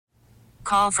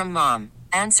Call from mom.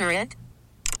 Answer it.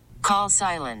 Call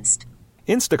silenced.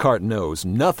 Instacart knows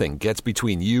nothing gets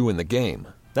between you and the game.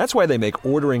 That's why they make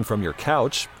ordering from your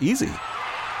couch easy.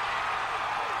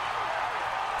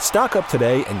 Stock up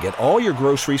today and get all your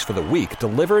groceries for the week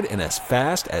delivered in as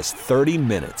fast as 30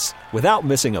 minutes without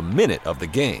missing a minute of the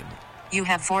game. You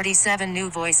have 47 new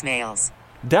voicemails.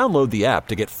 Download the app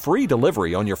to get free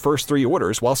delivery on your first 3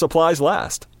 orders while supplies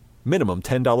last. Minimum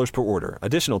 $10 per order.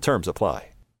 Additional terms apply.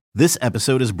 This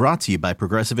episode is brought to you by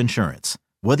Progressive Insurance.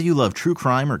 Whether you love true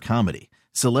crime or comedy,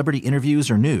 celebrity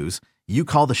interviews or news, you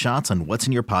call the shots on what's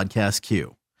in your podcast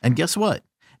queue. And guess what?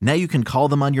 Now you can call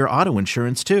them on your auto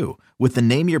insurance too with the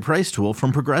Name Your Price tool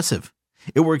from Progressive.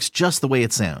 It works just the way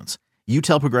it sounds. You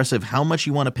tell Progressive how much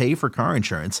you want to pay for car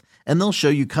insurance, and they'll show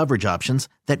you coverage options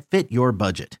that fit your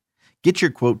budget. Get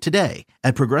your quote today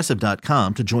at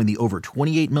Progressive.com to join the over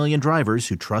 28 million drivers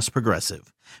who trust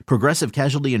Progressive. Progressive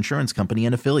Casualty Insurance Company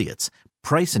and Affiliates.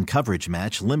 Price and coverage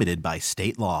match limited by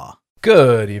state law.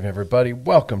 Good evening, everybody.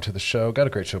 Welcome to the show. Got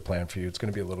a great show planned for you. It's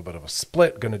going to be a little bit of a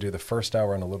split. Going to do the first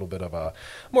hour on a little bit of a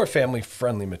more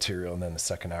family-friendly material, and then the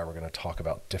second hour we're going to talk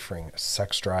about differing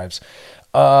sex drives.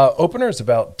 Opener is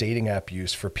about dating app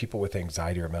use for people with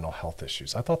anxiety or mental health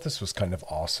issues. I thought this was kind of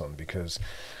awesome because,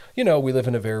 you know, we live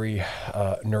in a very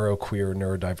neuroqueer,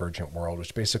 neurodivergent world,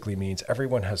 which basically means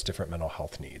everyone has different mental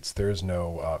health needs. There is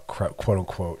no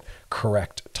quote-unquote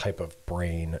correct type of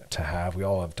brain to have. We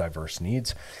all have diverse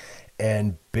needs.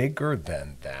 And bigger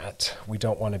than that, we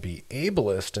don't want to be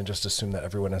ableist and just assume that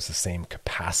everyone has the same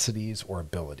capacities or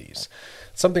abilities.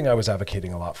 Something I was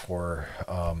advocating a lot for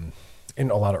in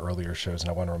a lot of earlier shows, and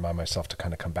I want to remind myself to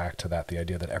kind of come back to that, the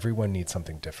idea that everyone needs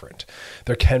something different.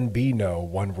 There can be no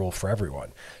one rule for everyone.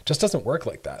 It just doesn't work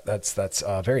like that. That's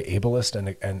very ableist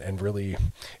and really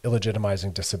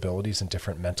illegitimizing disabilities and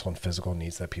different mental and physical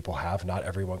needs that people have. Not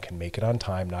everyone can make it on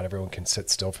time. Not everyone can sit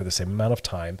still for the same amount of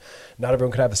time. Not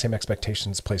everyone can have the same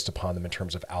expectations placed upon them in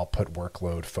terms of output,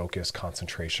 workload, focus,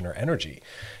 concentration, or energy.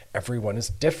 Everyone is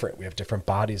different. We have different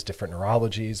bodies, different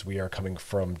neurologies. We are coming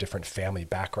from different family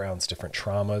backgrounds, different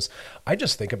traumas. I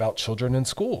just think about children in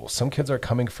school. Some kids are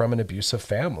coming from an abusive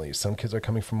family. Some kids are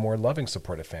coming from more loving,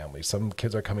 supportive families. Some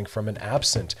kids are coming from an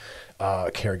absent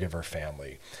caregiver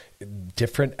family.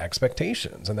 Different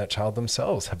expectations, and that child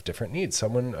themselves have different needs.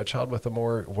 A child with a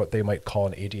more what they might call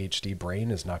an ADHD brain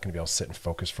is not going to be able to sit and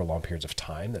focus for long periods of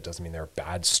time. That doesn't mean they're a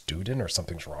bad student or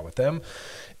something's wrong with them,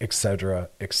 etc.,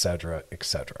 etc.,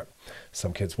 etc.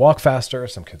 Some kids walk faster,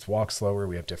 some kids walk slower.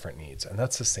 We have different needs, and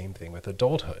that's the same thing with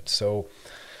adulthood. So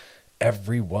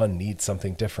everyone needs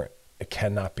something different. It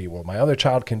cannot be, well, my other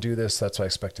child can do this, that's what I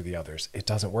expect of the others. It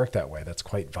doesn't work that way. That's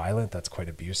quite violent, that's quite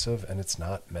abusive, and it's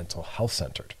not mental health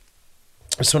centered.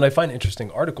 So when I find interesting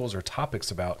articles or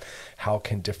topics about how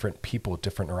can different people,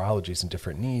 different neurologies and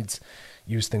different needs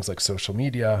use things like social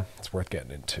media, it's worth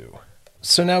getting into.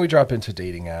 So now we drop into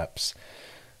dating apps.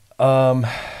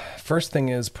 First thing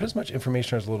is put as much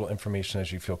information or as little information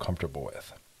as you feel comfortable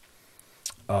with.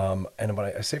 And when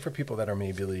I say for people that are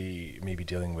maybe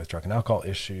dealing with drug and alcohol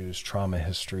issues, trauma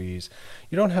histories,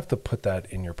 you don't have to put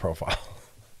that in your profile.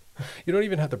 You don't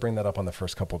even have to bring that up on the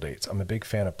first couple dates. I'm a big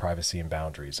fan of privacy and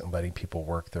boundaries and letting people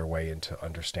work their way into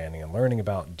understanding and learning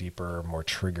about deeper, more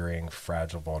triggering,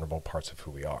 fragile, vulnerable parts of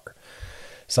who we are.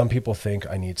 Some people think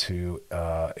I need to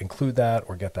include that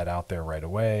or get that out there right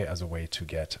away as a way to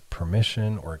get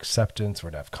permission or acceptance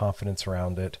or to have confidence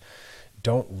around it.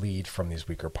 Don't lead from these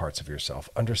weaker parts of yourself.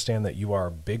 Understand that you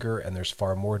are bigger and there's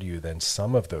far more to you than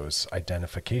some of those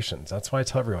identifications. That's why I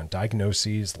tell everyone,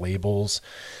 diagnoses, labels,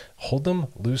 hold them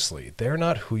loosely. They're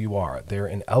not who you are. They're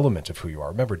an element of who you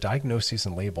are. Remember, diagnoses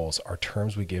and labels are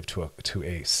terms we give to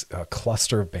a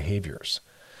cluster of behaviors.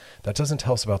 That doesn't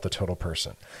tell us about the total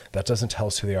person. That doesn't tell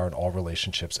us who they are in all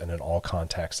relationships and in all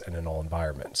contexts and in all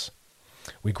environments.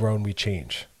 We grow and we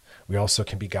change. We also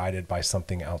can be guided by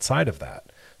something outside of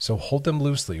that. So hold them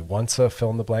loosely. Once a fill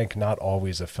in the blank, not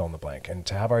always a fill in the blank. And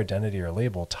to have our identity or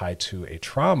label tied to a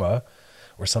trauma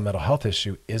or some mental health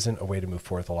issue isn't a way to move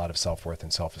forward with a lot of self-worth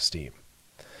and self-esteem.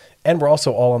 And we're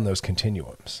also all on those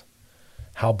continuums.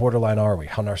 How borderline are we?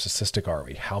 How narcissistic are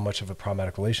we? How much of a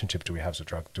problematic relationship do we have with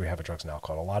drugs and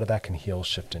alcohol? A lot of that can heal,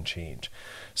 shift, and change.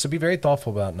 So be very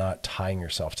thoughtful about not tying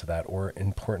yourself to that, or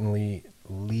importantly,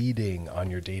 leading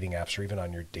on your dating apps or even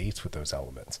on your dates with those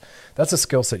elements. That's a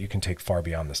skill set you can take far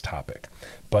beyond this topic.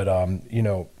 But,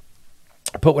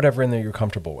 put whatever in there you're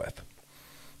comfortable with.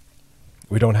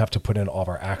 We don't have to put in all of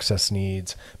our access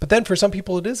needs. But then for some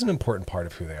people, it is an important part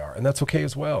of who they are. And that's okay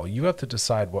as well. You have to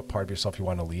decide what part of yourself you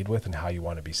want to lead with and how you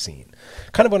want to be seen.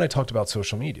 Kind of when I talked about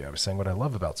social media, I was saying what I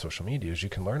love about social media is you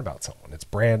can learn about someone. It's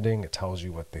branding. It tells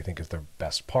you what they think is their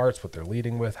best parts, what they're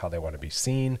leading with, how they want to be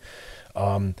seen.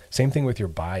 Same thing with your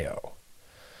bio.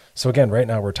 So again, right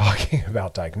now we're talking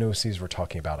about diagnoses. We're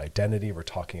talking about identity. We're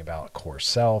talking about core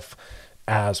self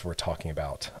as we're talking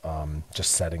about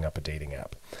just setting up a dating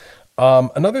app.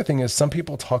 Another thing is some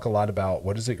people talk a lot about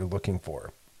what is it you're looking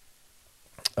for?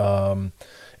 And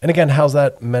again, how's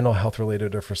that mental health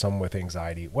related or for someone with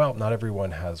anxiety? Well, not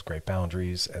everyone has great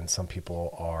boundaries, and some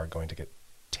people are going to get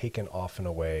taken off in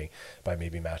a way by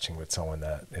maybe matching with someone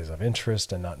that is of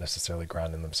interest and not necessarily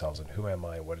grounding themselves in who am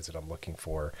I, what is it I'm looking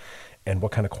for, and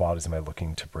what kind of qualities am I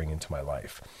looking to bring into my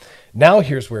life. Now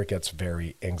here's where it gets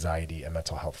very anxiety and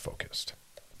mental health focused.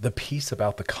 The piece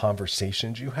about the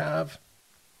conversations you have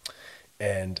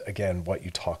and again, what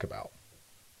you talk about.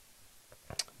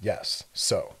 Yes.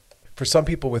 So for some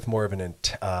people with more of an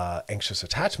anxious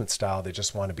attachment style, they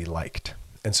just want to be liked.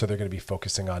 And so they're going to be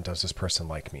focusing on, does this person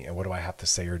like me? And what do I have to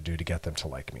say or do to get them to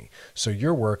like me? So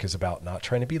your work is about not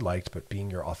trying to be liked, but being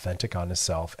your authentic, honest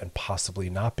self and possibly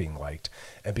not being liked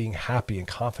and being happy and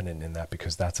confident in that,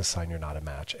 because that's a sign you're not a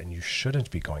match and you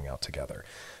shouldn't be going out together.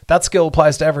 That skill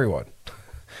applies to everyone.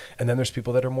 And then there's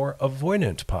people that are more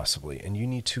avoidant possibly, and you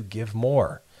need to give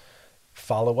more.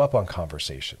 Follow up on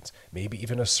conversations, maybe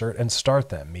even assert and start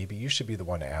them. Maybe you should be the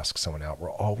one to ask someone out.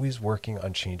 We're always working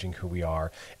on changing who we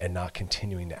are and not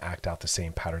continuing to act out the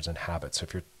same patterns and habits. So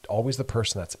if you're always the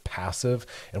person that's passive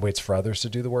and waits for others to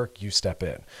do the work, you step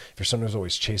in. If you're someone who's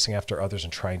always chasing after others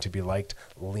and trying to be liked,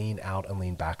 lean out and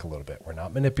lean back a little bit. We're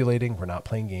not manipulating, we're not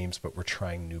playing games, but we're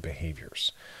trying new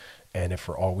behaviors. And if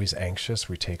we're always anxious,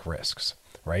 we take risks.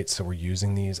 Right? So we're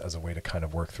using these as a way to kind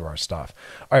of work through our stuff.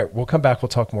 All right, we'll come back. We'll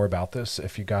talk more about this.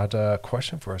 If you got a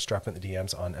question for us, drop it in the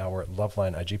DMs on our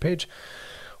Loveline IG page.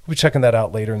 We'll be checking that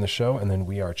out later in the show. And then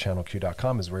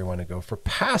wearechannelq.com is where you want to go for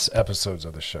past episodes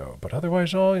of the show. But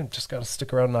otherwise, y'all, you just got to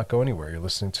stick around and not go anywhere. You're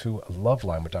listening to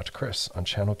Loveline with Dr. Chris on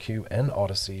Channel Q and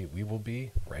Odyssey. We will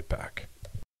be right back.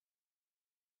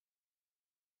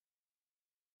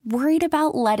 Worried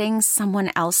about letting someone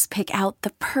else pick out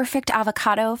the perfect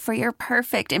avocado for your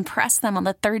perfect impress them on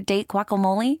the third date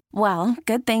guacamole? Well,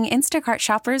 good thing Instacart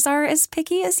shoppers are as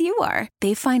picky as you are.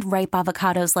 They find ripe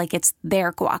avocados like it's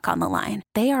their guac on the line.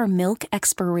 They are milk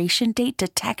expiration date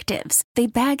detectives. They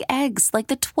bag eggs like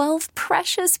the 12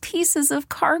 precious pieces of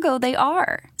cargo they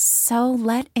are. So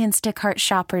let Instacart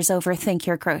shoppers overthink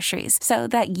your groceries so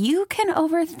that you can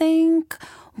overthink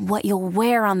what you'll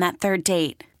wear on that third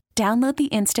date. Download the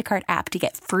Instacart app to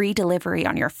get free delivery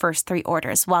on your first 3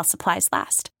 orders while supplies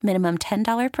last. Minimum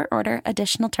 $10 per order.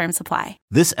 Additional terms apply.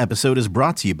 This episode is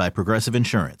brought to you by Progressive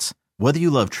Insurance. Whether you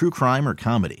love true crime or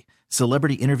comedy,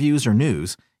 celebrity interviews or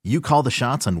news, you call the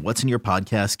shots on what's in your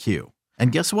podcast queue.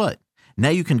 And guess what? Now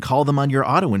you can call them on your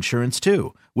auto insurance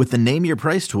too with the Name Your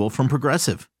Price tool from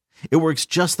Progressive. It works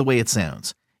just the way it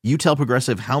sounds. You tell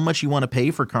Progressive how much you want to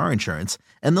pay for car insurance,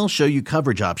 and they'll show you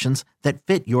coverage options that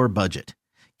fit your budget.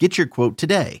 Get your quote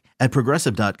today at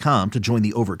Progressive.com to join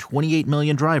the over 28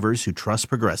 million drivers who trust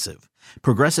Progressive.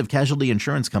 Progressive Casualty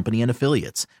Insurance Company and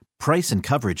Affiliates. Price and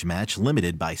coverage match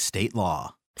limited by state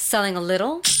law. Selling a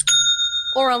little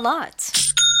or a lot?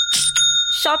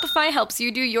 Shopify helps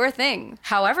you do your thing,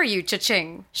 however you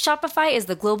cha-ching. Shopify is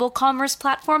the global commerce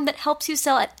platform that helps you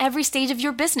sell at every stage of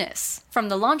your business. From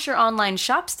the launch your online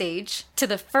shop stage, to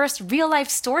the first real-life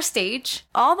store stage,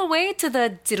 all the way to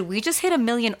the did we just hit 1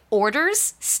 million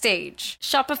orders stage.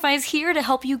 Shopify is here to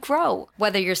help you grow.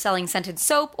 Whether you're selling scented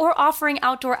soap or offering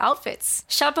outdoor outfits,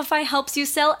 Shopify helps you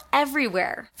sell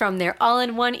everywhere. From their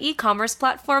all-in-one e-commerce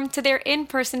platform to their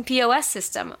in-person POS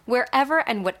system, wherever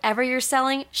and whatever you're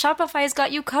selling, Shopify's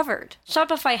got you covered.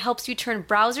 Shopify helps you turn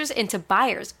browsers into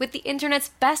buyers with the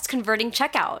internet's best converting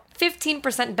checkout.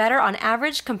 15% better on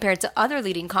average compared to other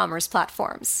leading commerce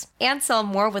platforms. And sell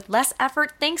more with less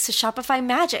effort thanks to Shopify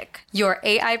Magic, your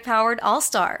AI-powered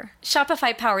all-star.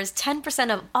 Shopify powers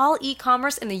 10% of all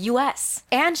e-commerce in the US.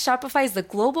 And Shopify is the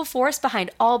global force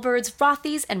behind Allbirds,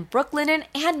 Rothy's, and Brooklinen,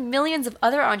 and millions of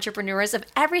other entrepreneurs of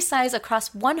every size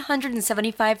across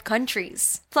 175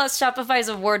 countries. Plus, Shopify's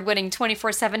award-winning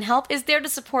 24/7 help is there to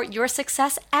support your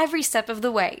success every step of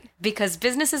the way. Because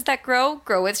businesses that grow,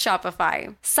 grow with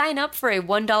Shopify. Sign up for a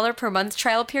 $1 per month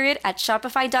trial period at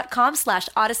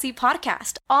shopify.com/Odyssey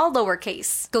Podcast, all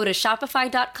lowercase. Go to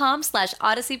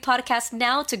shopify.com/Odyssey Podcast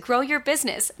now to grow your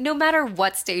business, no matter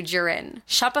what stage you're in.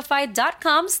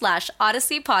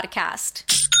 Shopify.com/Odyssey Podcast.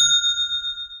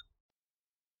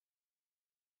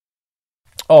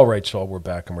 All right, y'all, we're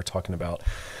back and we're talking about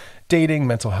dating,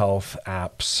 mental health,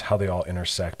 apps, how they all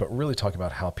intersect, but we're really talking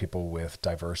about how people with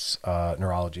diverse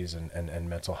neurologies and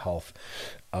mental health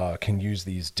can use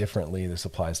these differently. This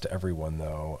applies to everyone,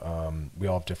 though. We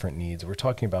all have different needs. We're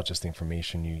talking about just the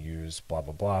information you use, blah,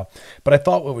 blah, blah. But I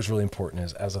thought what was really important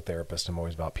is, as a therapist, I'm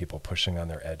always about people pushing on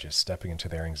their edges, stepping into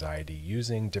their anxiety,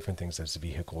 using different things as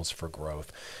vehicles for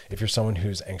growth. If you're someone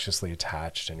who's anxiously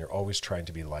attached and you're always trying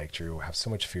to be liked, you have so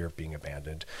much fear of being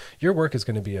abandoned, your work is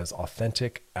going to be as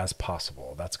authentic as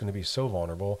possible. That's going to be so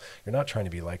vulnerable. You're not trying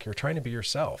to be liked, you're trying to be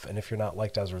yourself. And if you're not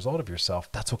liked as a result of yourself,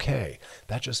 that's okay.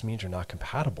 That just means you're not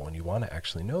compatible, and you want to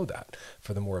actually know that.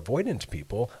 For the more avoidant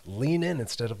people, lean in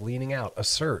instead of leaning out.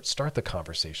 Assert, start the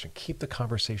conversation, keep the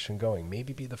conversation going.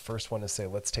 Maybe be the first one to say,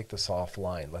 let's take this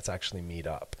offline. Let's actually meet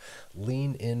up.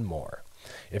 Lean in more.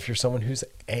 If you're someone who's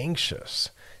anxious,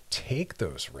 take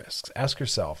those risks. Ask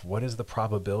yourself, what is the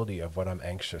probability of what I'm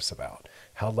anxious about?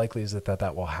 How likely is it that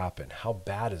that will happen? How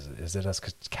bad is it? Is it as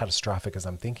catastrophic as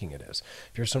I'm thinking it is?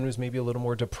 If you're someone who's maybe a little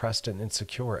more depressed and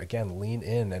insecure, again, lean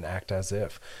in and act as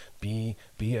if. Be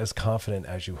as confident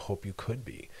as you hope you could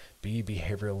be. Be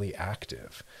behaviorally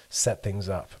active. Set things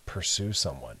up. Pursue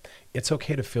someone. It's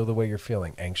okay to feel the way you're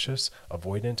feeling. Anxious,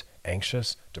 avoidant,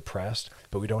 anxious, depressed,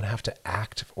 but we don't have to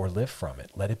act or live from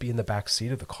it. Let it be in the back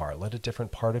seat of the car. Let a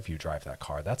different part of you drive that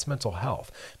car. That's mental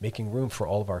health. Making room for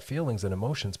all of our feelings and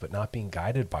emotions, but not being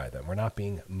guided by them. We're not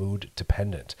being mood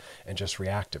dependent and just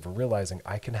reactive. We're realizing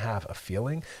I can have a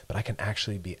feeling, but I can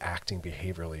actually be acting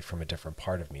behaviorally from a different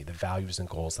part of me, the values and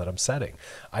goals that I'm setting.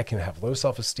 I can have low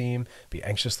self-esteem, be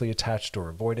anxiously attached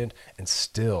or avoidant, and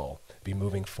still be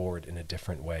moving forward in a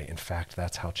different way. In fact,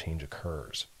 that's how change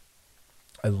occurs.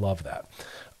 I love that.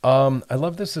 I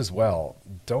love this as well.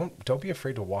 Don't be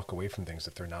afraid to walk away from things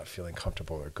if they're not feeling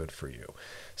comfortable or good for you.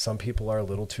 Some people are a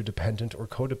little too dependent or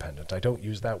codependent. I don't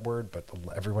use that word, but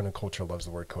everyone in culture loves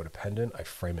the word codependent. I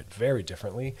frame it very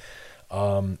differently.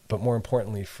 But more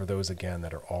importantly, for those, again,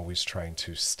 that are always trying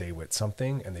to stay with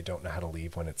something and they don't know how to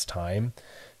leave when it's time,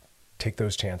 take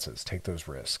those chances, take those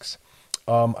risks.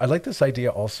 I like this idea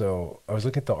also. I was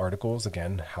looking at the articles,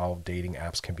 again, how dating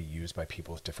apps can be used by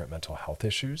people with different mental health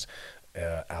issues,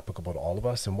 applicable to all of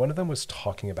us. And one of them was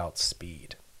talking about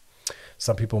speed.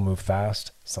 Some people move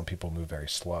fast, some people move very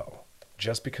slow.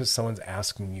 Just because someone's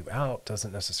asking you out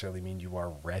doesn't necessarily mean you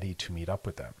are ready to meet up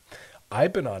with them.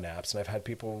 I've been on apps and I've had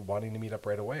people wanting to meet up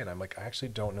right away. And I'm like, I actually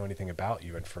don't know anything about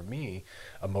you. And for me,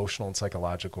 emotional and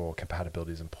psychological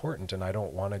compatibility is important. And I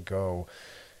don't want to go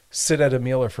sit at a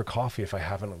meal or for coffee if I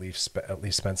haven't at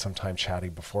least spent some time chatting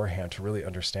beforehand to really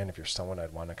understand if you're someone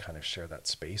I'd want to kind of share that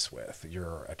space with.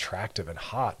 You're attractive and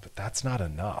hot, but that's not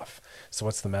enough. So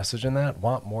what's the message in that?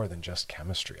 Want more than just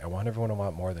chemistry. I want everyone to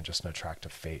want more than just an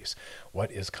attractive face.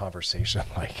 What is conversation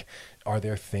like?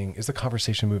 Is the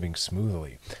conversation moving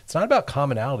smoothly? It's not about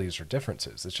commonalities or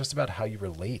differences. It's just about how you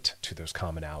relate to those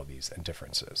commonalities and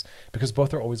differences, because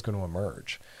both are always going to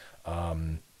emerge.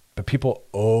 But people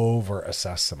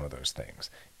over-assess some of those things.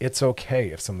 It's okay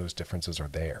if some of those differences are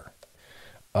there.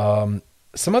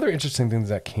 Some other interesting things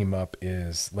that came up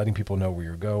is letting people know where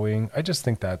you're going. I just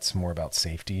think that's more about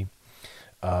safety,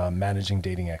 managing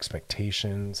dating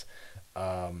expectations.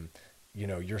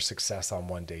 Your success on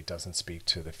one date doesn't speak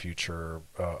to the future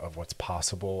of what's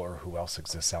possible or who else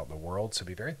exists out in the world. So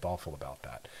be very thoughtful about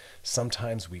that.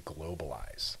 Sometimes we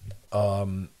globalize.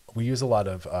 We use a lot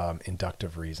of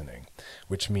inductive reasoning,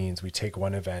 which means we take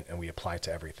one event and we apply it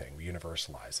to everything. We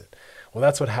universalize it. Well,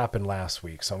 that's what happened last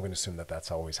week, so I'm going to assume that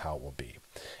that's always how it will be.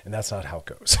 And that's not how it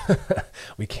goes.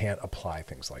 We can't apply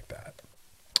things like that.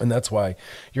 And that's why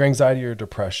your anxiety or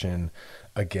depression,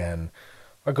 again,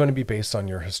 are going to be based on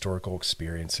your historical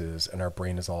experiences, and our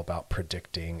brain is all about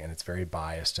predicting, and it's very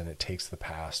biased, and it takes the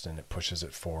past and it pushes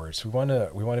it forward. So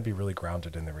we want to be really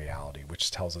grounded in the reality,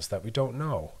 which tells us that we don't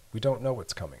know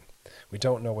what's coming. We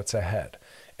don't know what's ahead,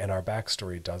 and our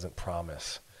backstory doesn't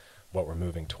promise what we're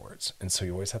moving towards. And so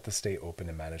you always have to stay open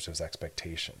and manage those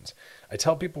expectations. I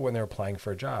tell people when they're applying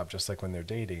for a job, just like when they're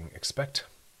dating, expect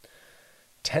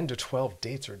 10 to 12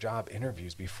 dates or job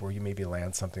interviews before you maybe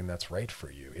land something that's right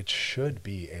for you. It should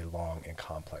be a long and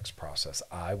complex process.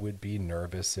 I would be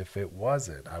nervous if it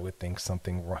wasn't. I would think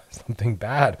something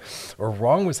bad or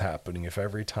wrong was happening if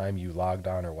every time you logged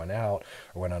on or went out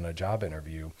or went on a job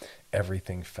interview,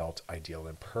 everything felt ideal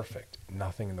and perfect.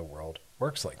 Nothing in the world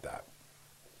works like that.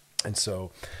 And so,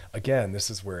 again,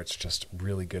 this is where it's just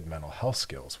really good mental health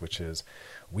skills, which is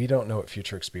we don't know what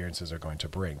future experiences are going to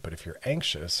bring. But if you're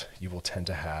anxious, you will tend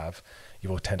to have, You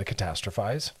will tend to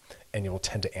catastrophize, and you will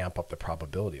tend to amp up the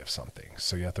probability of something.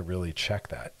 So you have to really check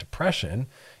that. Depression,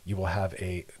 you will have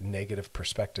a negative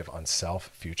perspective on self,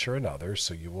 future, and others.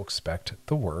 So you will expect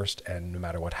the worst, and no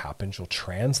matter what happens, you'll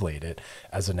translate it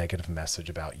as a negative message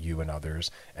about you and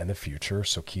others and the future.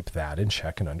 So keep that in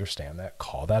check and understand that,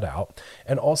 call that out.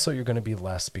 And also you're going to be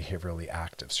less behaviorally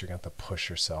active. So you're going to have to push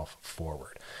yourself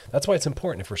forward. That's why it's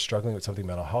important, if we're struggling with something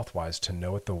mental health wise, to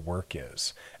know what the work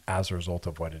is as a result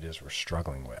of what it is we're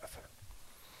struggling with.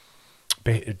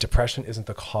 Depression isn't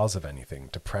the cause of anything.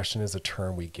 Depression is a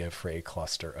term we give for a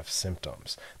cluster of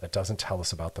symptoms that doesn't tell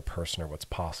us about the person or what's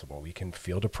possible. We can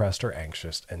feel depressed or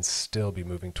anxious and still be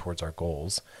moving towards our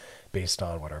goals based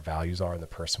on what our values are and the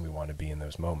person we want to be in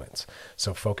those moments.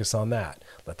 So focus on that.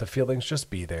 Let the feelings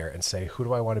just be there and say, who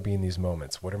do I want to be in these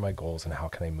moments? What are my goals and how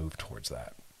can I move towards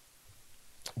that?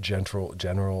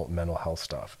 General mental health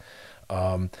stuff.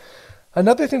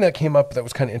 Another thing that came up that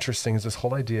was kind of interesting is this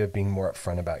whole idea of being more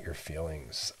upfront about your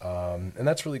feelings. And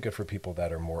that's really good for people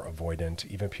that are more avoidant,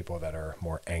 even people that are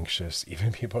more anxious,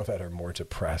 even people that are more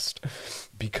depressed,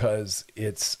 because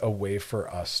it's a way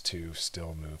for us to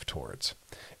still move towards.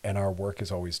 And our work is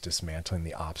always dismantling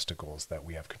the obstacles that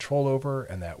we have control over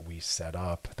and that we set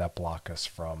up that block us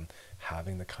from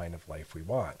having the kind of life we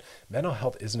want. Mental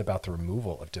health isn't about the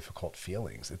removal of difficult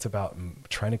feelings. It's about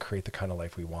trying to create the kind of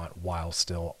life we want while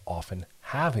still often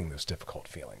having those difficult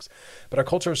feelings. But our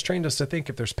culture has trained us to think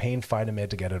if there's pain, find a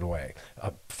med to get it away.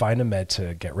 Find a med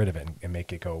to get rid of it and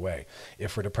make it go away.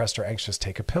 If we're depressed or anxious,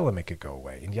 take a pill and make it go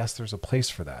away. And yes, there's a place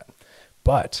for that.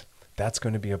 But that's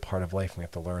going to be a part of life. We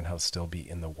have to learn how to still be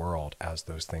in the world as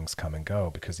those things come and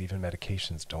go, because even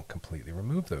medications don't completely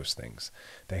remove those things.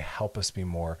 They help us be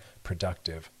more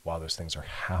productive while those things are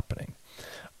happening.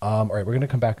 All right, we're going to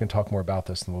come back and talk more about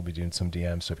this, and we'll be doing some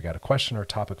DMs. So if you got a question or a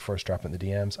topic for us, drop it in the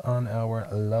DMs on our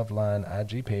Loveline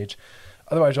IG page.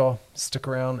 Otherwise, y'all, stick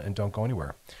around and don't go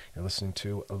anywhere. You're listening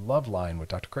to Loveline with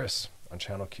Dr. Chris on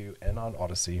Channel Q and on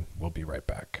Odyssey. We'll be right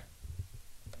back.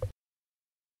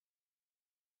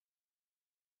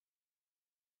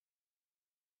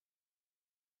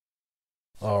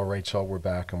 All right, y'all, we're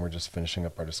back, and we're just finishing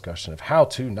up our discussion of how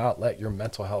to not let your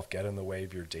mental health get in the way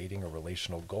of your dating or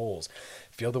relational goals.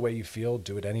 Feel the way you feel,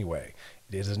 do it anyway.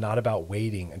 It is not about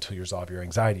waiting until you resolve your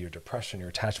anxiety, your depression, your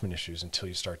attachment issues until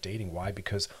you start dating. Why?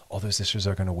 Because all those issues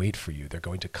are going to wait for you. They're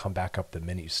going to come back up the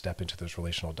minute you step into those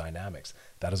relational dynamics.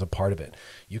 That is a part of it.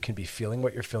 You can be feeling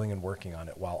what you're feeling and working on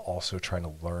it while also trying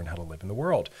to learn how to live in the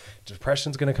world.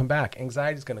 Depression's going to come back.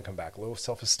 Anxiety's going to come back. Low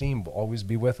self-esteem will always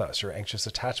be with us. Your anxious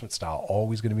attachment style,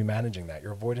 always going to be managing that.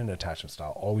 Your avoidant attachment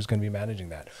style, always going to be managing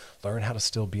that. Learn how to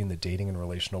still be in the dating and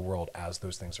relational world as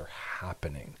those things are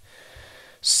happening.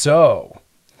 So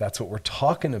that's what we're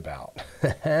talking about.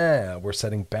 We're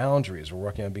setting boundaries. We're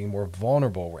working on being more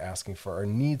vulnerable. We're asking for our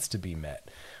needs to be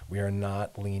met. We are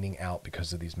not leaning out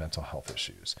because of these mental health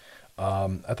issues.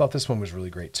 I thought this one was really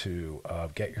great too.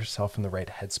 Get yourself in the right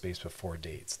headspace before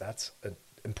dates. That's an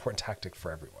important tactic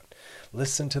for everyone.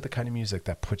 Listen to the kind of music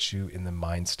that puts you in the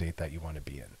mind state that you want to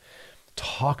be in.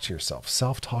 Talk to yourself.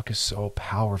 Self-talk is so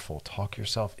powerful. Talk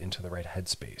yourself into the right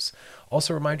headspace.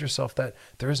 Also remind yourself that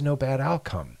there is no bad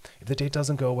outcome. If the date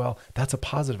doesn't go well, that's a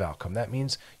positive outcome. That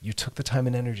means you took the time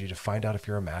and energy to find out if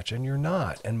you're a match, and you're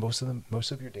not. And most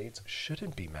of your dates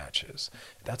shouldn't be matches.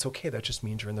 That's okay. That just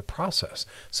means you're in the process.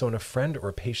 So when a friend or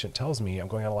a patient tells me I'm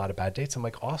going on a lot of bad dates, I'm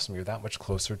like, awesome, you're that much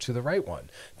closer to the right one.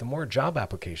 The more job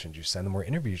applications you send, the more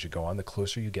interviews you go on, the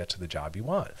closer you get to the job you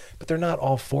want. But they're not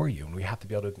all for you, and we have to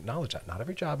be able to acknowledge that. Not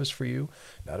every job is for you.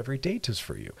 Not every date is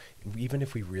for you, even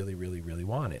if we really, really, really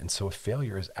want it. And so a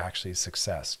failure is actually a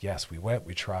success. Yes, we went,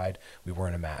 we tried, we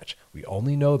weren't a match. We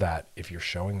only know that if you're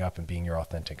showing up and being your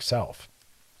authentic self.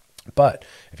 But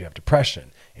if you have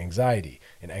depression, anxiety,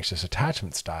 and anxious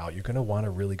attachment style, you're going to want to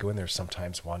really go in there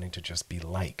sometimes wanting to just be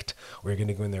liked, or you're going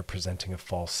to go in there presenting a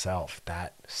false self.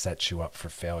 That sets you up for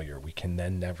failure. We can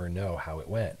then never know how it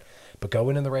went. But go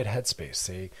in the right headspace.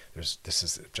 Say, this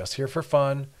is just here for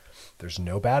fun. There's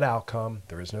no bad outcome.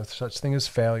 There is no such thing as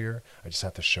failure. I just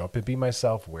have to show up and be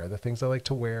myself, wear the things I like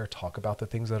to wear, talk about the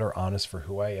things that are honest for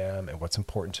who I am and what's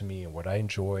important to me and what I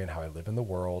enjoy and how I live in the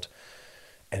world.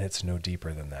 And it's no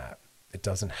deeper than that. It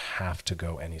doesn't have to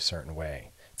go any certain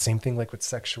way. Same thing like with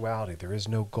sexuality. There is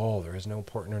no goal. There is no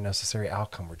important or necessary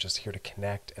outcome. We're just here to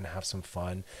connect and have some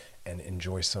fun and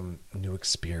enjoy some new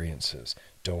experiences.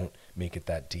 Don't make it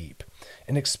that deep.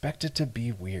 And expect it to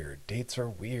be weird. Dates are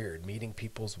weird. Meeting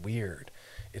people's weird.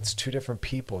 It's two different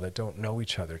people that don't know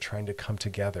each other trying to come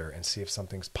together and see if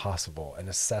something's possible and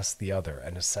assess the other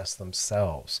and assess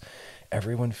themselves.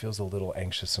 Everyone feels a little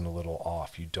anxious and a little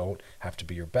off. You don't have to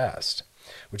be your best.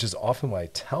 which is often why I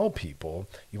tell people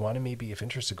you want to maybe, if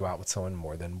interested, go out with someone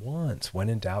more than once. When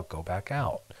in doubt, go back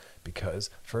out. Because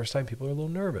first time people are a little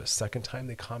nervous. Second time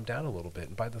they calm down a little bit.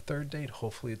 And by the third date,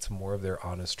 hopefully it's more of their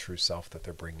honest, true self that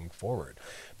they're bringing forward.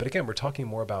 But again, we're talking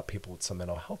more about people with some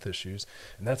mental health issues,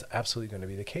 and that's absolutely going to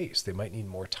be the case. They might need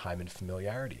more time and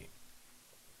familiarity.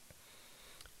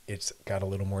 It's got a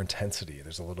little more intensity.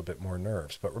 There's a little bit more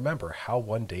nerves. But remember, how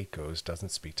one date goes doesn't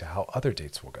speak to how other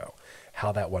dates will go.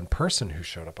 How that one person who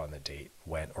showed up on the date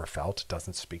went or felt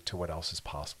doesn't speak to what else is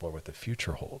possible or what the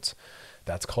future holds.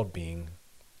 That's called being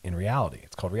in reality.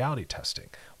 It's called reality testing.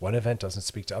 One event doesn't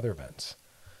speak to other events.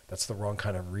 That's the wrong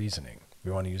kind of reasoning.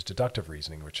 We want to use deductive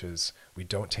reasoning, which is we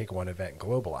don't take one event and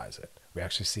globalize it. We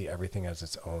actually see everything as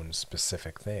its own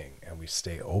specific thing, and we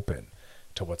stay open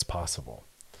to what's possible.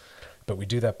 But we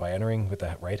do that by entering with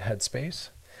the right headspace.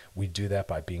 We do that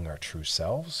by being our true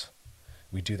selves.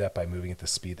 We do that by moving at the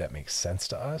speed that makes sense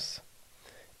to us.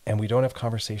 And we don't have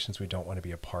conversations we don't want to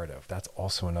be a part of. That's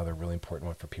also another really important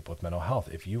one for people with mental health.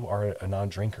 If you are a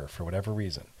non-drinker for whatever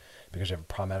reason, because you have a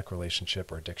problematic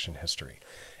relationship or addiction history,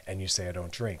 and you say, I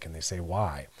don't drink, and they say,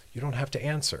 why? You don't have to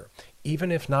answer.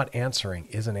 Even if not answering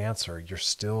is an answer, you're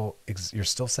still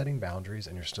setting boundaries,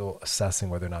 and you're still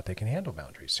assessing whether or not they can handle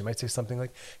boundaries. So you might say something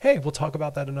like, hey, we'll talk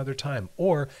about that another time,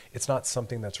 or it's not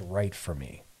something that's right for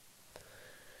me.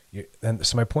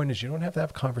 So my point is, you don't have to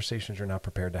have conversations you're not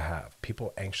prepared to have.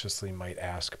 People anxiously might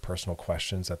ask personal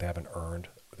questions that they haven't earned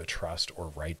the trust or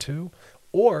right to,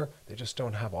 or they just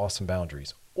don't have awesome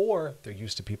boundaries, or they're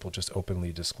used to people just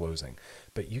openly disclosing.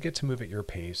 But you get to move at your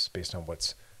pace based on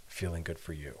what's feeling good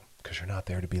for you, because you're not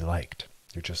there to be liked.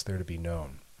 You're just there to be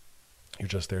known. You're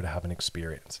just there to have an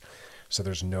experience. So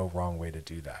there's no wrong way to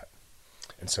do that.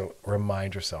 And so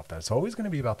remind yourself that it's always going to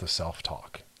be about the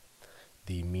self-talk.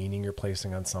 The meaning you're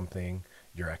placing on something,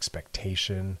 your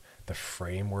expectation, the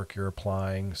framework you're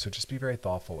applying. So just be very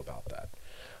thoughtful about that.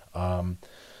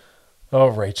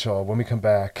 All right, y'all. When we come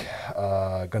back,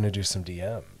 going to do some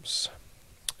DMs.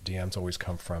 DMs always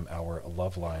come from our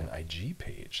Loveline IG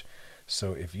page.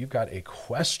 So if you've got a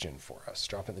question for us,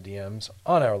 drop in the DMs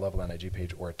on our Loveline IG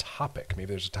page, or a topic. Maybe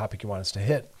there's a topic you want us to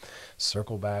hit.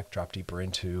 Circle back, drop deeper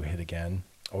into, hit again.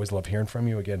 Always love hearing from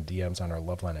you. Again, DMs on our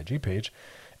Loveline IG page.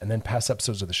 And then past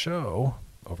episodes of the show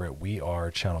over at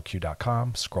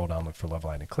wearechannelq.com. Scroll down, look for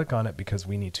Loveline, and click on it, because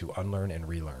we need to unlearn and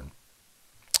relearn.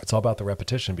 It's all about the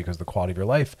repetition, because the quality of your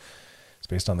life is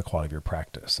based on the quality of your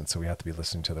practice. And so we have to be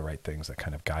listening to the right things that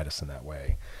kind of guide us in that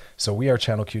way. So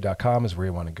wearechannelq.com is where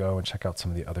you want to go and check out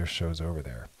some of the other shows over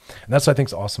there. And that's what I think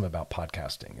is awesome about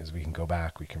podcasting, is we can go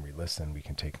back, we can re-listen, we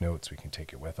can take notes, we can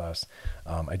take it with us.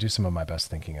 I do some of my best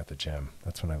thinking at the gym.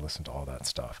 That's when I listen to all that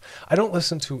stuff. I don't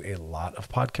listen to a lot of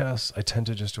podcasts. I tend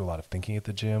to just do a lot of thinking at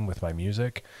the gym with my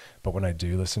music. But when I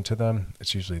do listen to them,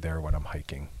 it's usually there when I'm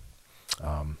hiking.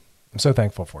 I'm so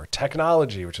thankful for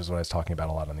technology, which is what I was talking about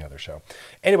a lot on the other show.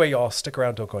 Anyway, y'all, stick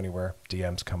around. Don't go anywhere.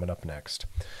 DM's coming up next.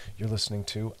 You're listening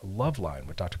to Loveline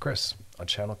with Dr. Chris on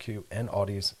Channel Q and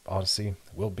Odyssey.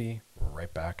 We'll be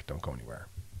right back. Don't go anywhere.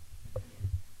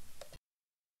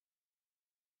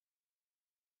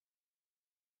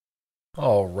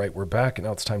 All right, we're back, and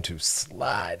now it's time to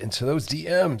slide into those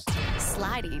DMs.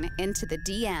 Sliding into the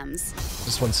DMs.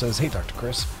 This one says, hey, Dr.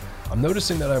 Chris, I'm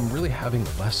noticing that I'm really having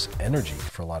less energy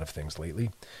for a lot of things lately.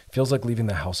 Feels like leaving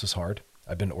the house is hard.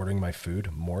 I've been ordering my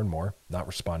food more and more, not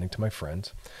responding to my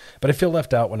friends, but I feel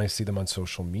left out when I see them on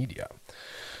social media.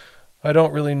 I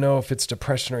don't really know if it's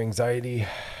depression or anxiety.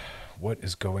 What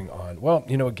is going on? Well,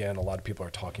 again, a lot of people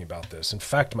are talking about this. In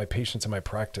fact, my patients in my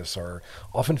practice are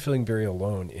often feeling very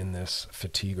alone in this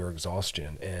fatigue or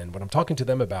exhaustion. And what I'm talking to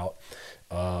them about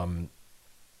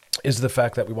is the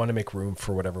fact that we want to make room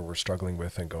for whatever we're struggling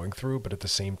with and going through, but at the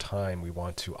same time, we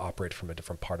want to operate from a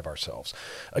different part of ourselves.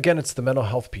 Again, it's the mental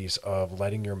health piece of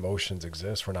letting your emotions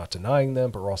exist. We're not denying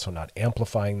them, but we're also not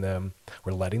amplifying them.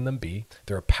 We're letting them be.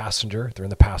 They're a passenger. They're in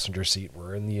the passenger seat.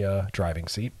 We're in the driving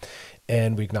seat.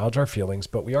 And we acknowledge our feelings,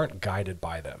 but we aren't guided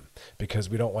by them, because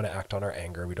we don't want to act on our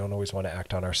anger. We don't always want to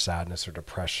act on our sadness or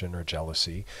depression or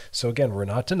jealousy. So again, we're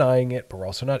not denying it, but we're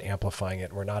also not amplifying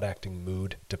it. And we're not acting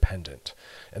mood dependent.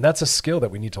 And that's a skill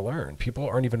that we need to learn. People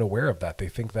aren't even aware of that. They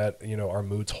think that, our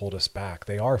moods hold us back.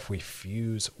 They are if we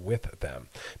fuse with them.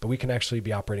 But we can actually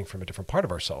be operating from a different part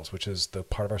of ourselves, which is the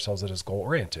part of ourselves that is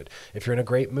goal-oriented. If you're in a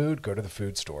great mood, go to the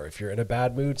food store. If you're in a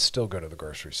bad mood, still go to the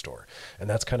grocery store. And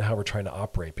that's kind of how we're trying to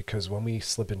operate, because when when we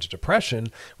slip into depression,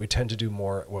 we tend to do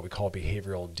more what we call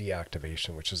behavioral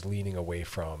deactivation, which is leaning away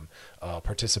from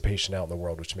participation out in the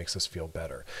world, which makes us feel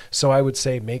better. So I would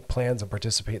say make plans and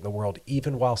participate in the world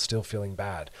even while still feeling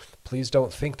bad. Please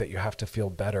don't think that you have to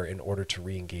feel better in order to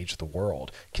re-engage the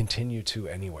world. Continue to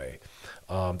anyway.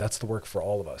 That's the work for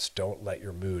all of us. Don't let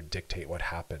your mood dictate what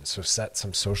happens. So set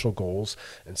some social goals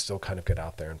and still kind of get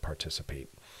out there and participate.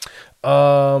 We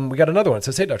got another one. It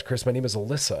says, hey, Dr. Chris, my name is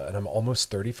Alyssa and I'm almost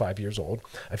 35 years old.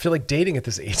 I feel like dating at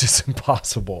this age is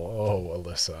impossible. Oh,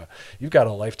 Alyssa, you've got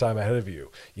a lifetime ahead of you.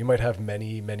 You might have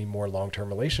many, many more long-term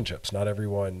relationships. Not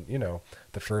everyone,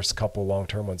 the first couple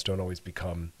long-term ones don't always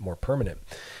become more permanent.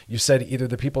 You said either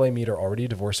the people I meet are already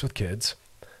divorced with kids,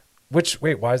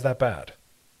 wait, why is that bad?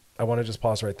 I want to just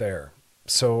pause right there.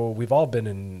 So we've all been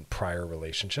in prior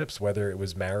relationships, whether it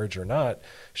was marriage or not,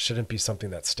 shouldn't be something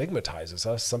that stigmatizes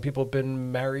us. Some people have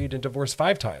been married and divorced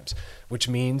 5 times, which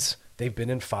means they've been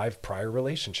in 5 prior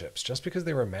relationships. Just because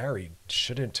they were married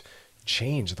shouldn't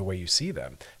change the way you see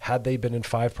them. Had they been in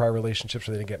 5 prior relationships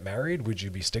where they didn't get married, would you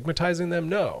be stigmatizing them?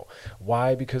 No.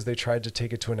 Why? Because they tried to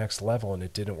take it to a next level and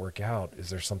it didn't work out.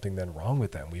 Is there something then wrong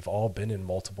with them? We've all been in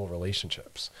multiple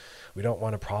relationships. We don't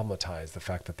want to problematize the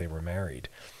fact that they were married.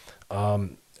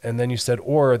 And then you said,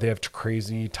 or they have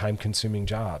crazy time-consuming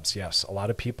jobs. Yes, a lot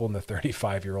of people in the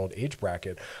 35-year-old age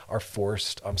bracket are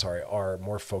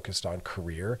more focused on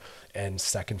career and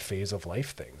second phase of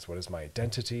life things. What is my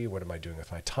identity? What am I doing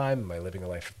with my time? Am I living a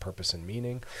life of purpose and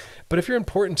meaning? But if you're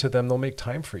important to them, they'll make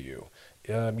time for you.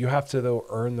 You have to, though,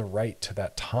 earn the right to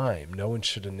that time. No one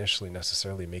should initially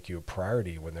necessarily make you a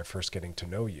priority when they're first getting to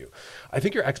know you. I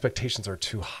think your expectations are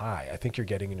too high. I think you're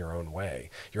getting in your own way.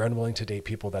 You're unwilling to date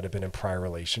people that have been in prior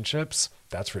relationships.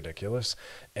 That's ridiculous.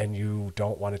 And you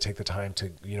don't want to take the time to,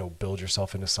 build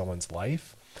yourself into someone's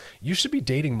life. You should be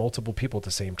dating multiple people at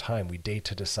the same time. We date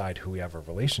to decide who we have a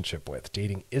relationship with.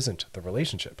 Dating isn't the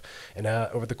relationship. And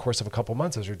over the course of a couple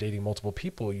months, as you're dating multiple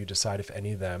people, you decide if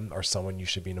any of them are someone you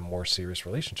should be in a more serious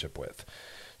relationship with.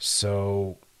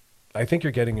 So I think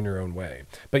you're getting in your own way.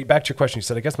 But back to your question, you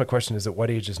said, I guess my question is at what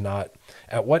age is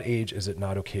it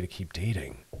not okay to keep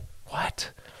dating?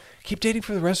 What? Keep dating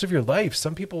for the rest of your life.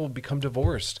 Some people become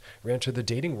divorced, re-enter the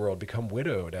dating world, become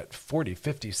widowed at 40,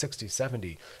 50, 60,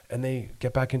 70, and they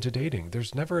get back into dating.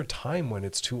 There's never a time when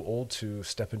it's too old to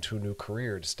step into a new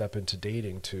career, to step into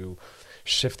dating, to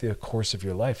shift the course of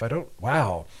your life.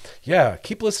 Wow. Yeah,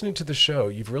 keep listening to the show.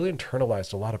 You've really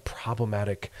internalized a lot of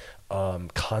problematic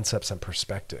concepts and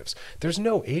perspectives. There's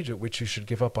no age at which you should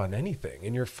give up on anything.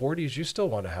 In your 40s, you still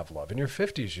want to have love. In your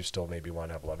 50s, you still maybe want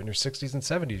to have love. In your 60s and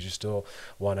 70s, you still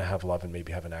want to have love and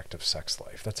maybe have an active sex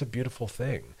life. That's a beautiful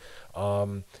thing.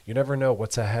 You never know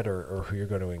what's ahead or who you're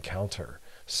going to encounter.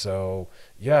 So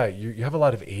yeah, you have a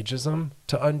lot of ageism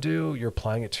to undo. You're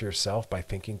applying it to yourself by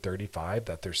thinking 35,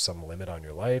 that there's some limit on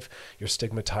your life. You're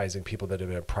stigmatizing people that have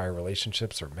been in prior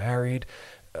relationships or married.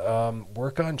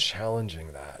 Work on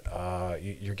challenging that.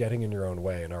 You're getting in your own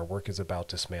way, and our work is about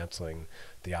dismantling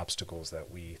the obstacles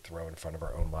that we throw in front of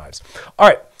our own lives. All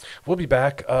right, we'll be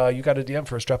back. You got a DM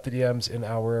for us. Drop the DMs in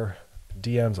our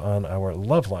DMs on our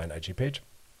Loveline IG page.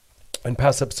 And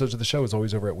past episodes of the show is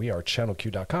always over at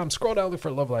wearechannelq.com. Scroll down, look for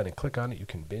Loveline, and click on it. You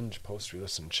can binge, post,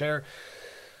 re-listen, share.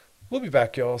 We'll be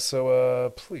back, y'all,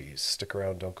 so please stick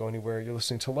around. Don't go anywhere. You're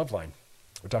listening to Loveline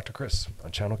with Dr. Chris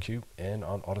on Channel Q and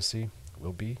on Odyssey.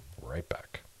 We'll be right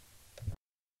back.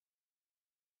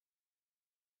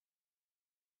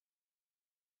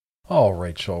 All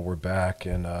right, y'all, we're back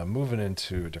and moving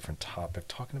into a different topic,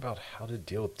 talking about how to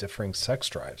deal with differing sex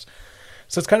drives.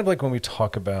 So it's kind of like when we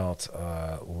talk about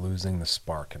losing the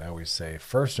spark, and I always say,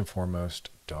 first and foremost,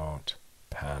 don't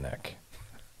panic.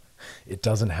 It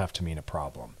doesn't have to mean a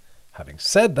problem. Having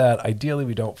said that, ideally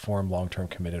we don't form long-term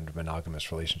committed monogamous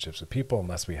relationships with people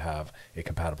unless we have a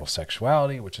compatible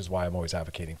sexuality, which is why I'm always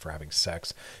advocating for having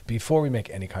sex before we make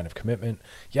any kind of commitment.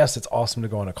 Yes, it's awesome to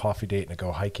go on a coffee date and to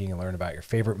go hiking and learn about your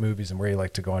favorite movies and where you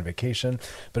like to go on vacation,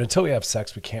 but until we have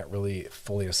sex, we can't really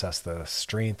fully assess the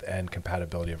strength and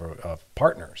compatibility of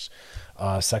partners.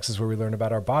 Sex is where we learn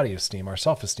about our body esteem, our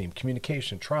self-esteem,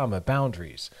 communication, trauma,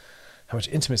 boundaries, how much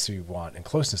intimacy we want and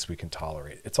closeness we can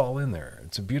tolerate. It's all in there.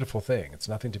 It's a beautiful thing. It's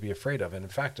nothing to be afraid of. And in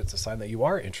fact, it's a sign that you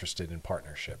are interested in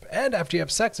partnership. And after you have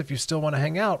sex, if you still want to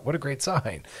hang out, what a great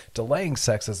sign. Delaying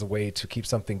sex as a way to keep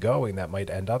something going that might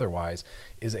end otherwise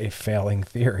is a failing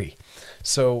theory.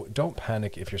 So don't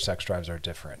panic if your sex drives are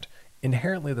different.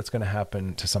 Inherently, that's going to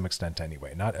happen to some extent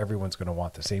anyway. Not everyone's going to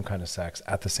want the same kind of sex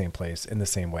at the same place, in the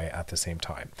same way, at the same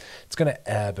time. It's going to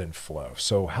ebb and flow.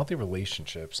 So healthy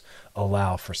relationships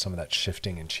allow for some of that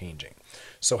shifting and changing.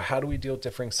 So how do we deal with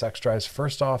differing sex drives?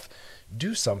 First off,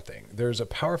 do something. There's a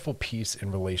powerful piece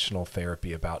in relational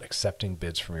therapy about accepting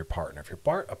bids from your partner. If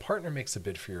a partner makes a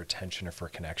bid for your attention or for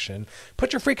connection,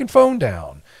 put your freaking phone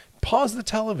down. Pause the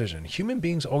television. Human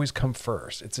beings always come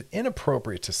first. It's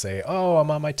inappropriate to say, oh, I'm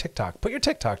on my TikTok. Put your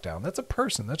TikTok down. That's a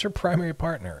person. That's your primary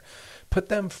partner. Put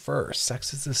them first.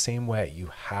 Sex is the same way. You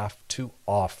have to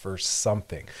offer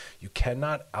something. You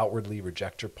cannot outwardly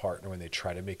reject your partner when they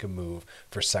try to make a move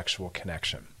for sexual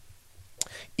connection.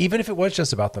 Even if it was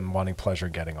just about them wanting pleasure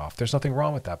and getting off, there's nothing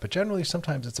wrong with that. But generally,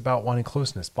 sometimes it's about wanting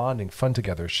closeness, bonding, fun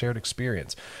together, shared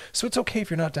experience. So it's okay if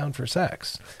you're not down for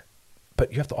sex.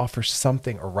 But you have to offer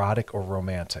something erotic or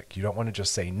romantic. You don't want to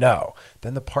just say no.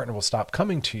 Then the partner will stop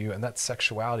coming to you and that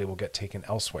sexuality will get taken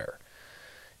elsewhere.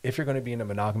 If you're going to be in a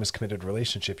monogamous committed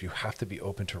relationship, you have to be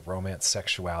open to romance,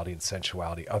 sexuality, and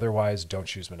sensuality. Otherwise, don't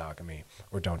choose monogamy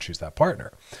or don't choose that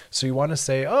partner. So you want to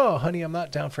say, oh, honey, I'm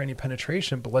not down for any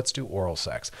penetration, but let's do oral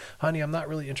sex. Honey, I'm not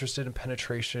really interested in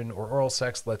penetration or oral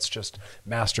sex. Let's just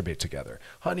masturbate together.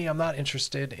 Honey, I'm not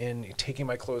interested in taking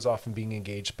my clothes off and being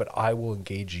engaged, but I will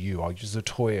engage you. I'll use a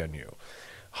toy on you.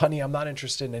 Honey, I'm not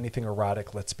interested in anything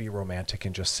erotic. Let's be romantic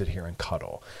and just sit here and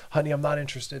cuddle. Honey, I'm not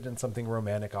interested in something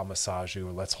romantic. I'll massage you.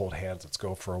 Let's hold hands. Let's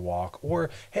go for a walk. Or,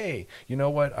 hey, you know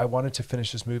what? I wanted to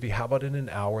finish this movie. How about in an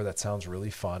hour? That sounds really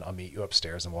fun. I'll meet you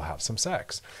upstairs and we'll have some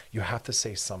sex. You have to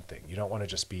say something. You don't want to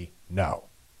just be no.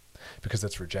 Because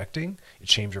that's rejecting, it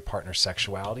shames your partner's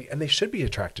sexuality, and they should be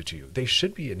attracted to you. They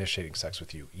should be initiating sex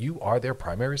with you. You are their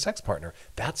primary sex partner.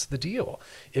 That's the deal.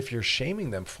 If you're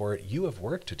shaming them for it, you have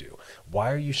work to do.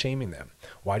 Why are you shaming them?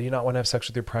 Why do you not want to have sex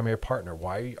with your primary partner?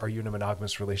 Why are you in a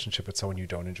monogamous relationship with someone you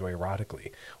don't enjoy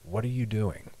erotically? What are you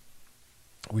doing?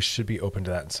 We should be open to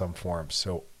that in some form.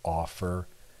 So offer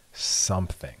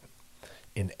something.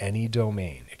 In any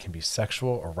domain. It can be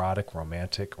sexual, erotic,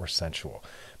 romantic, or sensual,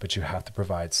 but you have to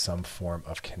provide some form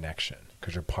of connection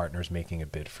because your partner is making a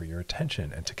bid for your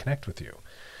attention and to connect with you.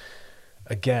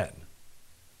 Again,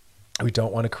 we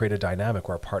don't want to create a dynamic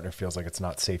where our partner feels like it's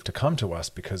not safe to come to us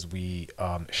because we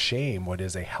shame what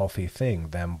is a healthy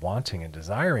thing, them wanting and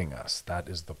desiring us. That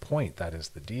is the point. That is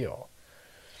the deal.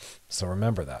 So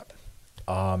remember that.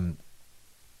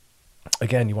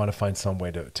 Again, you want to find some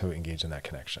way to engage in that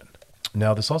connection.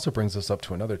 Now, this also brings us up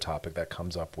to another topic that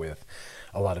comes up with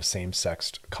a lot of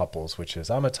same-sex couples, which is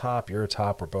I'm a top, you're a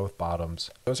top, we're both bottoms.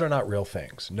 Those are not real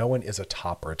things. No one is a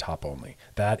top or a top only.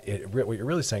 What you're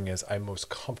really saying is I'm most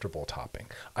comfortable topping.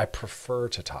 I prefer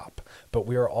to top, but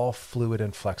we are all fluid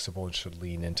and flexible and should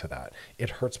lean into that.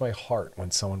 It hurts my heart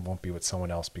when someone won't be with someone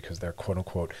else because they're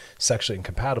quote-unquote sexually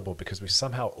incompatible because we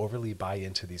somehow overly buy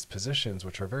into these positions,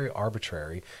 which are very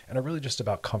arbitrary and are really just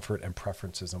about comfort and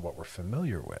preferences and what we're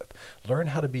familiar with. Learn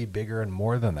how to be bigger and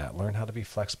more than that. Learn how to be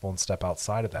flexible and step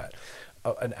outside of that.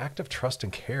 An act of trust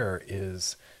and care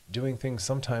is doing things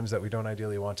sometimes that we don't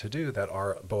ideally want to do that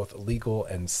are both legal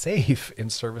and safe in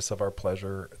service of our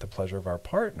pleasure, the pleasure of our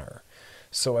partner.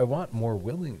 So I want more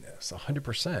willingness,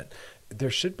 100%. There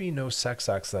should be no sex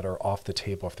acts that are off the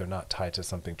table if they're not tied to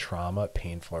something trauma,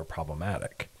 painful, or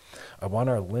problematic. I want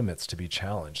our limits to be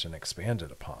challenged and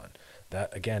expanded upon.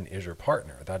 That, again, is your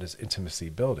partner. That is intimacy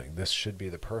building. This should be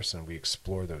the person we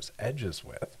explore those edges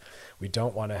with. We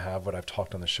don't want to have what I've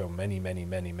talked on the show many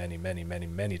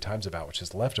times about, which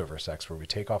is leftover sex, where we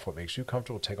take off what makes you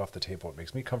comfortable, take off the table what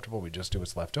makes me comfortable. We just do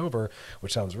what's left over,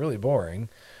 which sounds really boring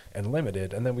and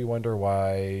limited. And then we wonder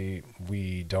why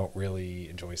we don't really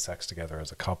enjoy sex together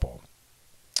as a couple.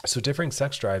 So differing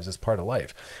sex drives is part of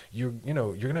life. You're going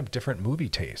to have different movie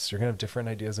tastes. You're going to have different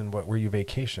ideas in where you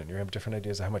vacation. You're going to have different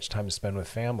ideas of how much time to spend with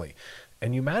family.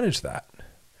 And you manage that.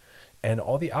 And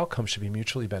all the outcomes should be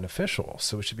mutually beneficial.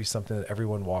 So it should be something that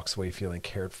everyone walks away feeling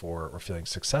cared for or feeling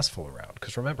successful around.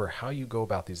 Because remember, how you go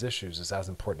about these issues is as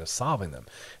important as solving them.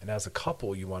 And as a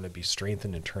couple, you want to be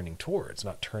strengthened and turning towards,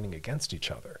 not turning against each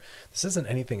other. This isn't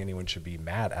anything anyone should be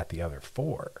mad at the other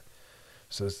for.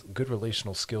 So there's good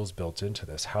relational skills built into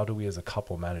this. How do we as a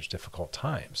couple manage difficult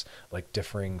times? Like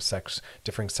differing sex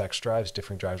drives,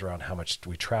 differing drives around how much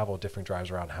we travel, differing drives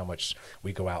around how much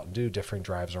we go out and do, differing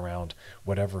drives around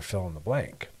whatever, fill in the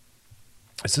blank.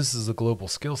 So this is a global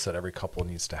skill set every couple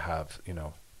needs to have,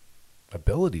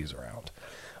 abilities around.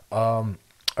 All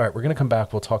right, we're going to come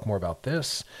back. We'll talk more about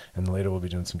this, and then later we'll be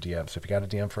doing some DMs. So if you got a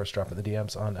DM for us, drop in the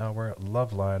DMs on our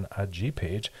Loveline IG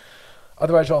page.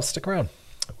 Otherwise, y'all stick around.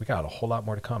 We got a whole lot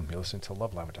more to come. You're listening to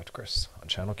Loveline with Dr. Chris on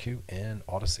Channel Q and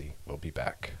Odyssey. We'll be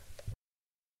back.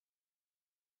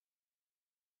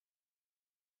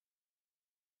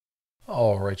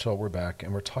 All right, y'all, we're back,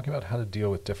 and we're talking about how to deal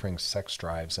with differing sex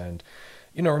drives. And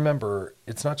Remember,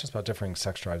 it's not just about differing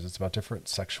sex drives, it's about different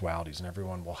sexualities, and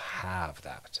everyone will have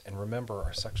that. And remember,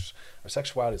 our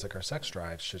sexualities, like our sex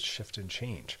drives, should shift and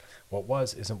change. What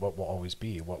was isn't what will always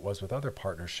be. What was with other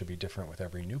partners should be different with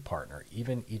every new partner.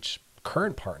 Even each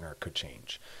current partner could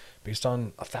change based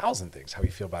on 1,000 things: how we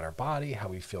feel about our body, how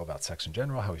we feel about sex in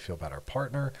general, how we feel about our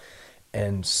partner.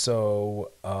 And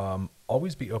so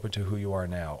always be open to who you are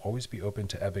now. Always be open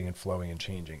to ebbing and flowing and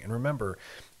changing. And remember,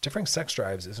 differing sex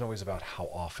drives isn't always about how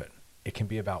often. It can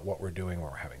be about what we're doing when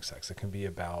we're having sex. It can be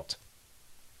about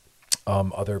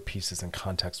other pieces and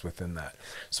context within that.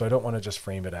 So I don't want to just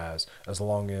frame it as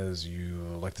long as you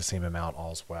like the same amount,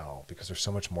 all's well, because there's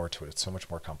so much more to it. It's so much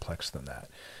more complex than that.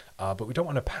 But we don't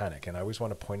want to panic. And I always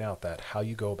want to point out that how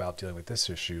you go about dealing with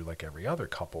this issue, like every other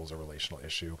couple's or relational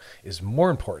issue, is more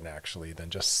important actually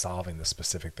than just solving the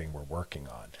specific thing we're working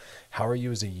on. How are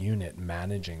you as a unit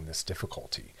managing this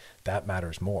difficulty? That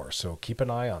matters more. So keep an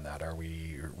eye on that. Are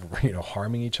we,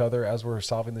 harming each other as we're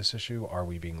solving this issue? Are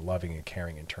we being loving and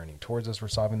caring and turning towards as we're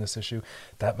solving this issue?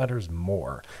 That matters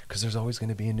more, because there's always going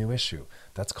to be a new issue.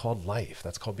 That's called life.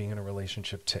 That's called being in a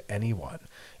relationship to anyone.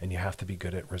 And you have to be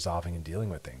good at resolving and dealing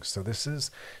with things. So this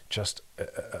is just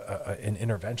an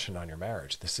intervention on your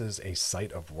marriage. This is a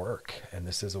site of work, and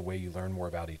this is a way you learn more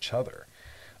about each other.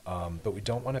 But we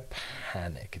don't want to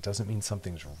panic. It doesn't mean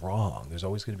something's wrong. There's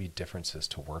always going to be differences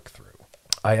to work through.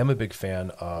 I am a big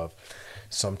fan of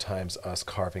sometimes us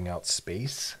carving out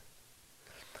space.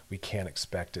 We can't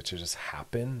expect it to just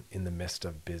happen in the midst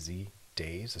of busy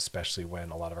days, especially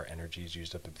when a lot of our energy is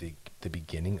used up at the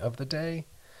beginning of the day.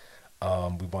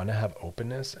 We want to have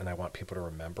openness, and I want people to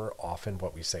remember often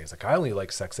what we say is like, I only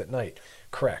like sex at night.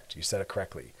 Correct. You said it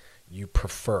correctly. You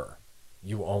prefer.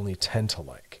 You only tend to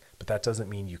like. But that doesn't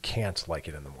mean you can't like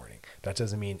it in the morning. That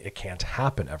doesn't mean it can't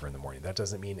happen ever in the morning. That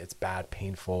doesn't mean it's bad,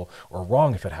 painful, or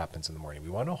wrong if it happens in the morning.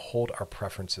 We want to hold our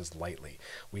preferences lightly.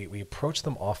 We approach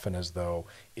them often as though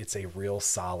it's a real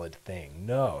solid thing.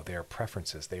 No, they are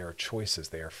preferences. They are choices.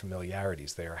 They are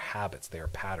familiarities. They are habits. They are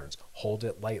patterns. Hold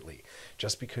it lightly.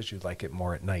 Just because you like it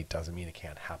more at night doesn't mean it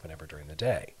can't happen ever during the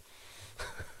day.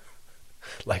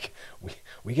 Like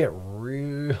we get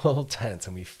real tense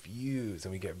and we fuse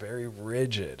and we get very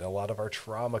rigid. A lot of our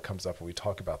trauma comes up when we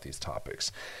talk about these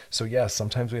topics. So yes,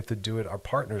 sometimes we have to do it our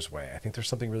partner's way. I think there's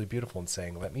something really beautiful in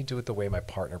saying, let me do it the way my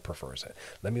partner prefers it.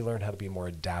 Let me learn how to be more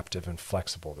adaptive and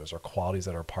flexible. Those are qualities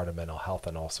that are part of mental health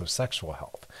and also sexual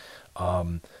health.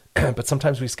 But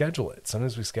sometimes we schedule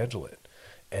it.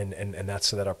 And that's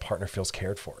so that our partner feels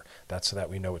cared for. That's so that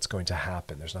we know it's going to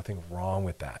happen. There's nothing wrong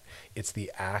with that. It's the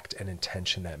act and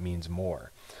intention that means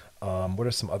more. What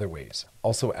are some other ways?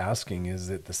 Also asking, is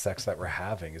it the sex that we're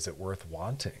having, is it worth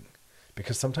wanting?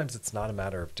 Because sometimes it's not a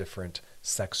matter of different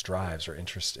sex drives or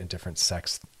interest in different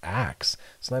sex acts.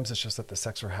 Sometimes it's just that the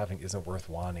sex we're having isn't worth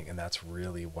wanting, and that's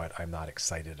really what I'm not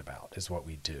excited about, is what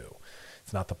we do.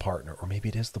 It's not the partner, or maybe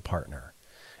it is the partner.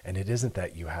 And it isn't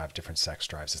that you have different sex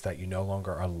drives. It's that you no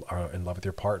longer are in love with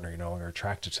your partner. You're no longer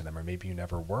attracted to them, or maybe you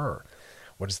never were.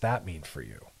 What does that mean for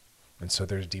you? And so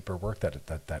there's deeper work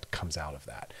that comes out of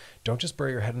that. Don't just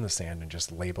bury your head in the sand and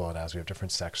just label it as we have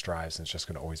different sex drives and it's just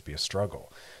going to always be a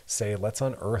struggle. Say, let's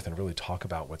unearth and really talk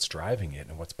about what's driving it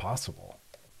and what's possible.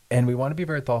 And we want to be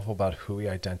very thoughtful about who we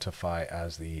identify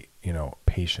as the,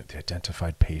 patient, the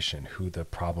identified patient, who the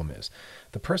problem is.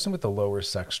 The person with the lower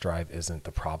sex drive isn't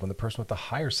the problem. The person with the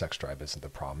higher sex drive isn't the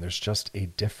problem. There's just a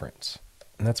difference.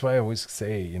 And that's why I always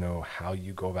say, how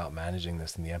you go about managing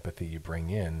this and the empathy you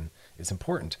bring in is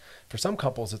important. For some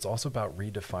couples, it's also about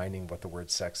redefining what the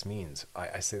word sex means.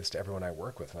 I say this to everyone I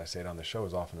work with, and I say it on the show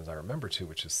as often as I remember to,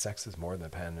 which is sex is more than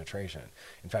penetration.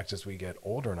 In fact, as we get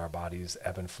older and our bodies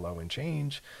ebb and flow and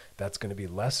change, that's going to be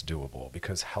less doable,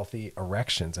 because healthy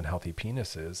erections and healthy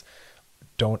penises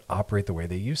don't operate the way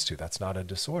they used to. That's not a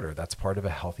disorder. That's part of a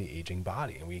healthy aging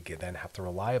body. And we then have to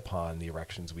rely upon the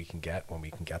erections we can get when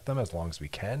we can get them, as long as we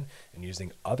can, and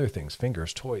using other things,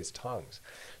 fingers, toys, tongues.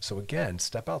 So again,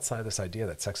 step outside this idea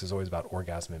that sex is always about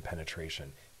orgasm and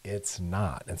penetration. It's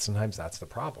not. And sometimes that's the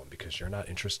problem, because you're not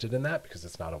interested in that, because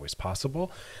it's not always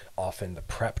possible. Often the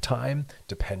prep time,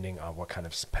 depending on what kind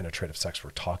of penetrative sex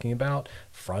we're talking about,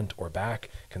 front or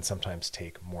back, can sometimes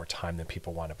take more time than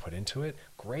people want to put into it.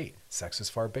 Great. Sex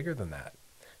is far bigger than that.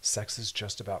 Sex is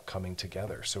just about coming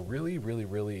together. So really, really,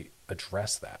 really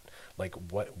address that. Like,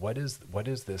 what is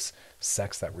this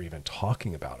sex that we're even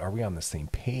talking about? Are we on the same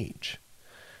page?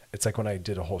 It's like when I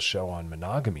did a whole show on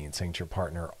monogamy and saying to your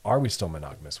partner, are we still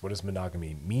monogamous? What does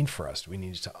monogamy mean for us? Do we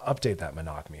need to update that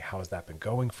monogamy? How has that been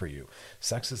going for you?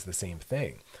 Sex is the same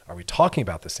thing. Are we talking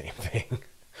about the same thing?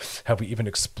 Have we even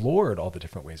explored all the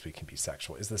different ways we can be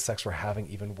sexual? Is the sex we're having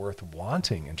even worth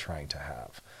wanting and trying to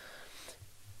have?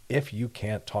 If you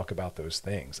can't talk about those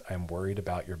things, I'm worried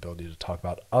about your ability to talk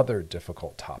about other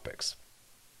difficult topics.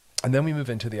 And then we move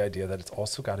into the idea that it's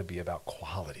also got to be about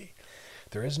quality.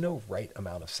 There is no right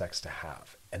amount of sex to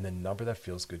have, and the number that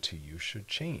feels good to you should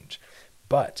change.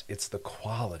 But it's the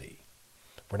quality.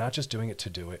 We're not just doing it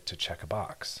to check a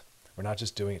box. We're not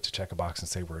just doing it to check a box and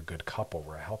say we're a good couple,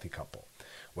 we're a healthy couple.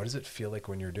 What does it feel like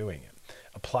when you're doing it?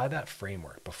 Apply that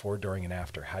framework before, during, and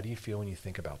after. How do you feel when you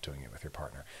think about doing it with your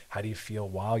partner? How do you feel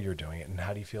while you're doing it? And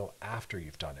how do you feel after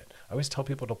you've done it? I always tell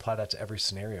people to apply that to every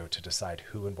scenario to decide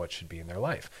who and what should be in their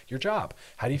life. Your job.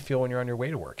 How do you feel when you're on your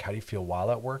way to work? How do you feel while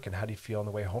at work? And how do you feel on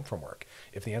the way home from work?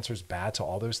 If the answer is bad to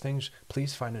all those things,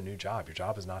 please find a new job. Your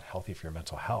job is not healthy for your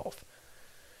mental health.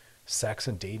 Sex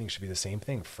and dating should be the same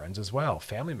thing. Friends as well.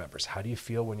 Family members. How do you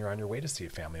feel when you're on your way to see a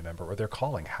family member or they're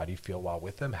calling? How do you feel while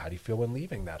with them? How do you feel when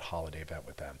leaving that holiday event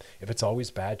with them? If it's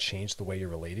always bad, change the way you're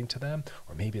relating to them,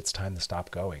 or maybe it's time to stop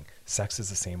going. Sex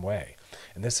is the same way.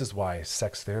 And this is why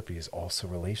sex therapy is also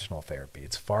relational therapy.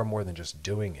 It's far more than just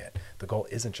doing it. The goal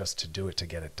isn't just to do it to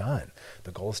get it done.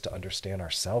 The goal is to understand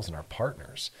ourselves and our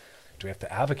partners. Do we have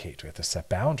to advocate? Do we have to set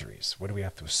boundaries? What do we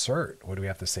have to assert? What do we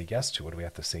have to say yes to? What do we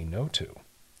have to say no to?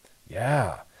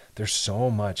 Yeah, there's so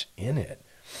much in it.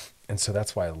 And so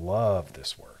that's why I love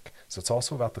this work. So it's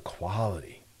also about the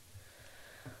quality.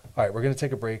 All right, we're going to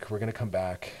take a break. We're going to come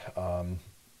back,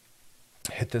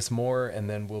 hit this more, and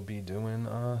then we'll be doing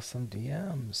some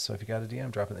DMs. So if you got a DM,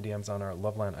 drop in the DMs on our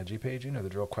Loveline IG page. You know the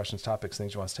drill: questions, topics,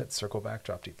 things you want us to hit, circle back,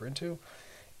 drop deeper into,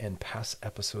 and past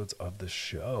episodes of the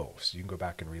show. So you can go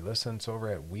back and re-listen. It's over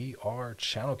at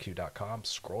wearechannelq.com.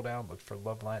 Scroll down, look for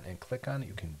Loveline, and click on it.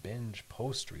 You can binge,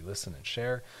 post, re-listen, and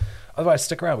share. Otherwise,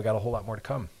 stick around. We got a whole lot more to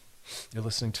come. You're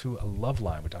listening to a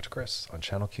Loveline with Dr. Chris on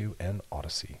Channel Q and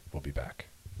Odyssey. We'll be back.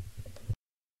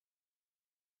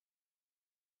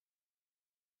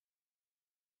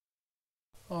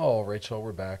 Oh, Rachel,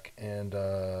 we're back and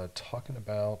talking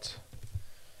about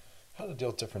how to deal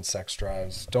with different sex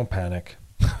drives. Don't panic.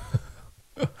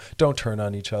 Don't turn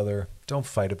on each other. Don't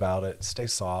fight about it. Stay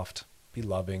soft. Be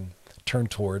loving. Turn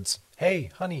towards,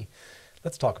 hey, honey,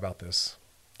 let's talk about this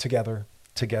together.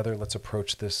 Together, let's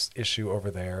approach this issue over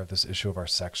there, this issue of our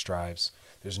sex drives.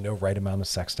 There's no right amount of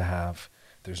sex to have.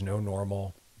 There's no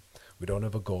normal. We don't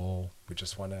have a goal. We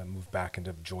just want to move back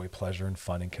into joy, pleasure, and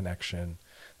fun and connection.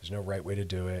 There's no right way to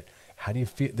do it. How do you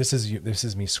feel? This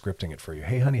is me scripting it for you.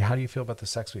 Hey, honey, how do you feel about the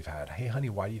sex we've had? Hey, honey,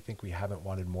 why do you think we haven't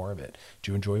wanted more of it?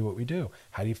 Do you enjoy what we do?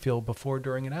 How do you feel before,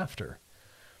 during, and after?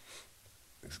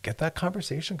 Get that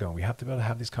conversation going. We have to be able to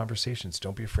have these conversations.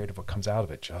 Don't be afraid of what comes out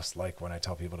of it. Just like when I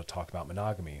tell people to talk about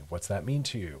monogamy. What's that mean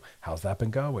to you? How's that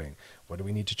been going? What do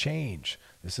we need to change?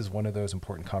 This is one of those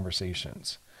important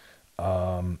conversations.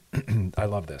 I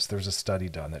love this. There's a study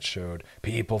done that showed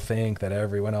people think that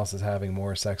everyone else is having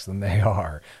more sex than they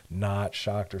are. Not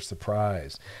shocked or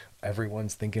surprised.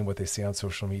 Everyone's thinking what they see on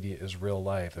social media is real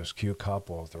life. Those cute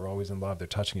couples, they're always in love. They're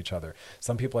touching each other.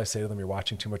 Some people, I say to them, you're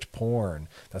watching too much porn.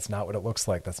 That's not what it looks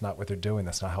like. That's not what they're doing.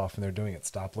 That's not how often they're doing it.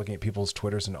 Stop looking at people's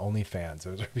Twitters and OnlyFans.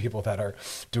 Those are people that are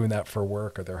doing that for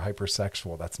work, or they're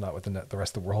hypersexual. That's not what the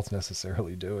rest of the world's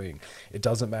necessarily doing. It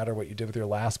doesn't matter what you did with your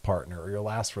last partner or your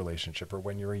last relationship or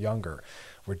when you were younger.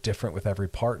 We're different with every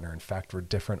partner. In fact, we're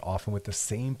different often with the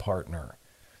same partner.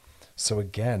 So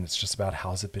again, it's just about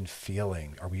how's it been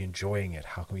feeling? Are we enjoying it?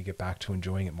 How can we get back to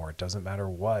enjoying it more? It doesn't matter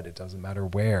what, it doesn't matter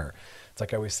where. It's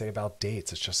like I always say about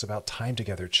dates. It's just about time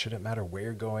together. It shouldn't matter where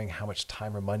you're going, how much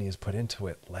time or money is put into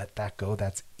it. Let that go.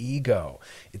 That's ego.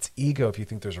 It's ego if you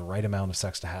think there's a right amount of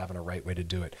sex to have and a right way to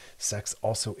do it. Sex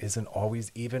also isn't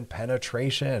always even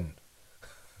penetration.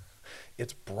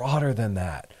 It's broader than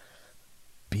that.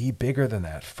 Be bigger than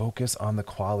that. Focus on the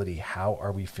quality. How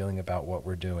are we feeling about what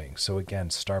we're doing? So again,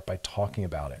 start by talking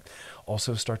about it.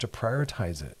 Also start to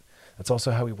prioritize it. That's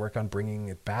also how we work on bringing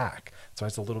it back. So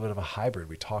it's a little bit of a hybrid.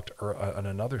 We talked on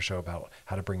another show about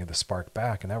how to bring the spark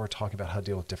back, and now we're talking about how to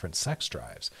deal with different sex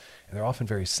drives. And they're often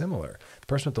very similar. The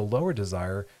person with the lower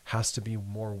desire has to be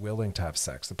more willing to have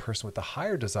sex. The person with the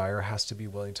higher desire has to be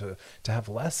willing to have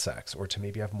less sex, or to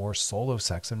maybe have more solo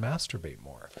sex and masturbate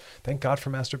more. Thank God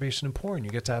for masturbation and porn. You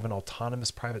get to have an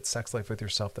autonomous private sex life with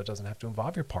yourself that doesn't have to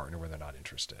involve your partner where they're not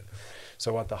interested.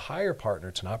 So I want the higher partner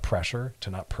to not pressure,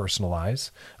 to not personalize.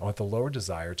 I want the lower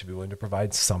desire to be willing to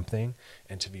provide something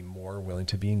and to be more willing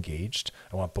to be engaged.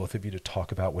 I want both of you to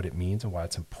talk about what it means and why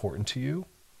it's important to you.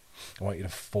 I want you to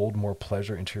fold more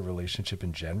pleasure into your relationship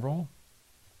in general.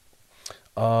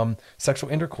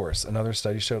 Sexual intercourse, another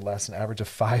study showed, lasts an average of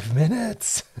 5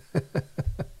 minutes.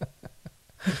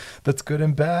 That's good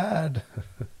and bad.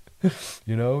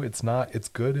 It's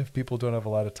good if people don't have a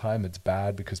lot of time. It's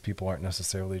bad because people aren't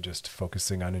necessarily just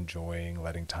focusing on enjoying,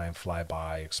 letting time fly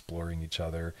by, exploring each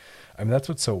other. I mean, that's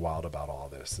what's so wild about all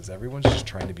this is everyone's just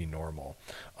trying to be normal.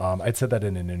 I'd said that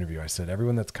in an interview. I said,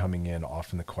 everyone that's coming in,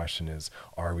 often the question is,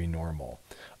 are we normal?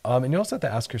 And you also have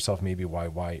to ask yourself maybe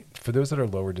why, for those that are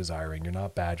lower desiring, you're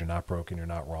not bad, you're not broken, you're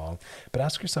not wrong, but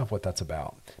ask yourself what that's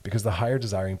about, because the higher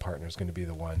desiring partner is going to be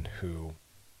the one who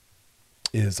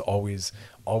is always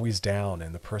down,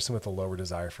 and the person with a lower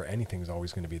desire for anything is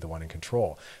always going to be the one in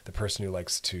control. The person who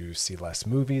likes to see less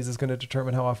movies is going to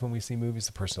determine how often we see movies.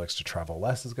 The person who likes to travel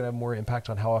less is going to have more impact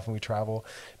on how often we travel,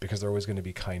 because they're always going to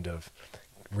be kind of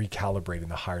recalibrating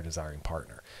the higher desiring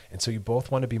partner. And so you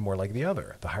both want to be more like the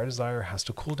other. The higher desire has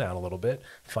to cool down a little bit,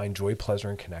 find joy, pleasure,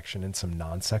 and connection in some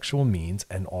non-sexual means,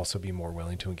 and also be more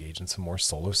willing to engage in some more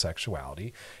solo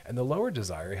sexuality. And the lower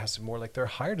desire has to be more like their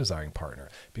higher desiring partner,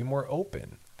 be more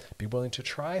open, be willing to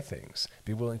try things,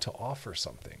 be willing to offer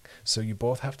something. So you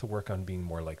both have to work on being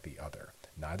more like the other.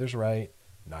 Neither's right,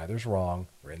 neither's wrong.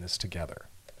 We're in this together.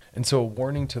 And so a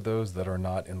warning to those that are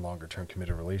not in longer-term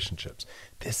committed relationships.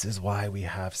 This is why we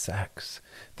have sex.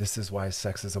 This is why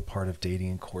sex is a part of dating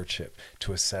and courtship,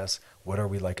 to assess what are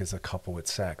we like as a couple with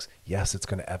sex. Yes, it's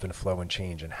going to ebb and flow and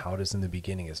change, and how it is in the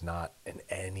beginning is not in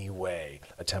any way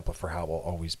a template for how it will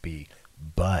always be.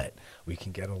 But we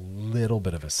can get a little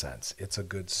bit of a sense. It's a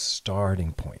good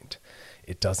starting point.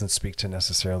 It doesn't speak to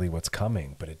necessarily what's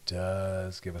coming, but it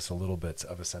does give us a little bit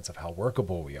of a sense of how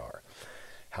workable we are,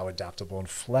 how adaptable and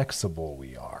flexible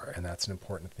we are. And that's an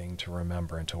important thing to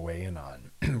remember and to weigh in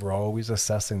on. We're always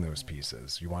assessing those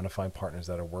pieces. You want to find partners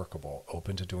that are workable,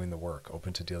 open to doing the work,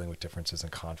 open to dealing with differences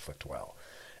and conflict well.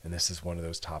 And this is one of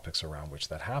those topics around which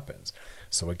that happens.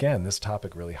 So again, this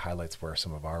topic really highlights where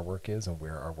some of our work is and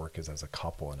where our work is as a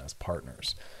couple and as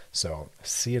partners. So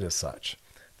see it as such.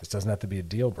 This doesn't have to be a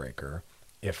deal breaker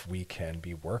if we can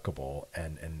be workable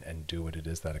and do what it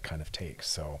is that it kind of takes.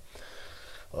 So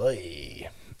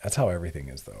that's how everything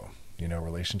is, though.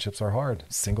 Relationships are hard.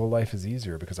 Single life is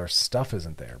easier because our stuff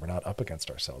isn't there. We're not up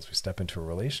against ourselves. We step into a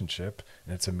relationship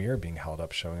and it's a mirror being held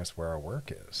up showing us where our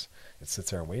work is. It sits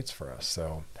there and waits for us.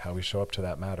 So how we show up to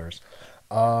that matters.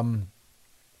 All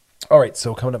right,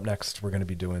 so coming up next, we're going to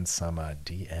be doing some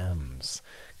DMs.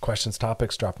 Questions,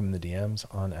 topics, drop them in the DMs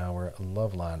on our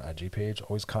Loveline IG page.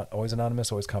 Always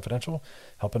anonymous, always confidential.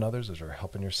 Helping others as you're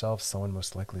helping yourself. Someone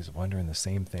most likely is wondering the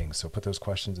same thing. So put those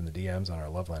questions in the DMs on our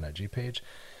Loveline IG page,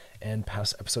 and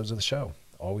past episodes of the show.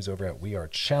 Always over at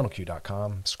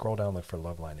wearechannelq.com. Scroll down, look for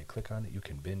Loveline, and click on it. You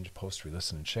can binge, post,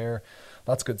 re-listen, and share.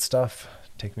 Lots of good stuff.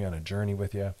 Take me on a journey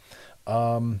with you.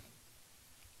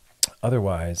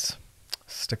 Otherwise,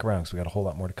 stick around because we got a whole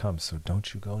lot more to come. So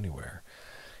don't you go anywhere.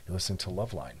 You're listening to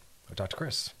Loveline with Dr.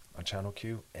 Chris on Channel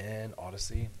Q and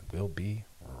Odyssey. We'll be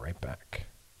right back.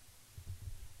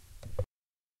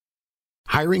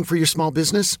 Hiring for your small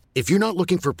business? If you're not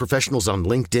looking for professionals on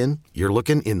LinkedIn, you're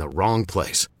looking in the wrong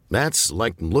place. That's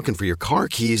like looking for your car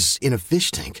keys in a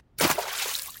fish tank.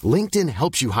 LinkedIn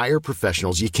helps you hire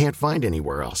professionals you can't find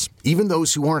anywhere else, even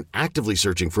those who aren't actively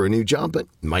searching for a new job but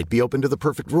might be open to the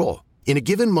perfect role. In a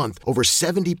given month, over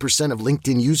 70% of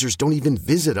LinkedIn users don't even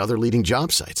visit other leading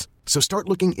job sites. So start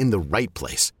looking in the right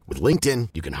place. With LinkedIn,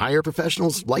 you can hire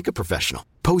professionals like a professional.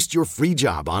 Post your free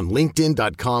job on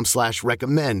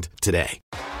linkedin.com/recommend today.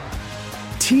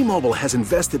 T-Mobile has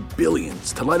invested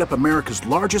billions to light up America's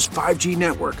largest 5G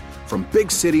network, from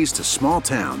big cities to small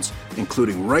towns,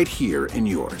 including right here in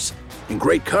yours. And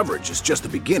great coverage is just the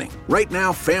beginning. Right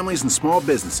now, families and small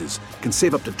businesses can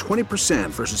save up to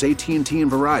 20% versus AT&T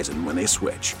and Verizon when they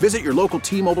switch. Visit your local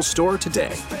T-Mobile store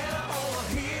today.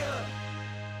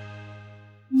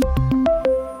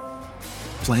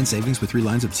 Plan savings with 3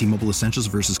 lines of T-Mobile Essentials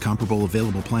versus comparable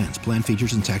available plans. Plan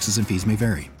features and taxes and fees may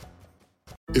vary.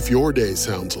 If your day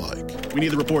sounds like, we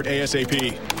need the report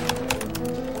ASAP,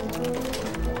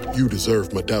 you deserve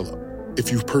Modelo.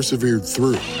 If you've persevered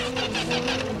through,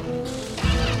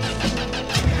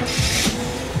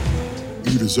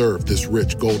 you deserve this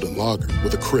rich golden lager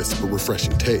with a crisp but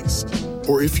refreshing taste.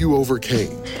 Or if you overcame,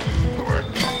 2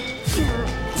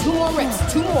 more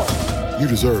reps, 2 more. You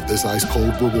deserve this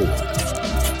ice-cold reward.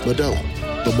 Modelo,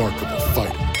 the Remarkable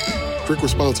Fighter. Drink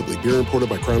responsibly. Beer imported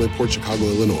by Crown Imports, Chicago,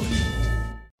 Illinois.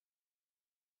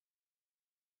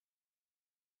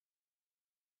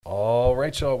 All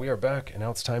right, y'all, we are back, and now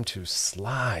it's time to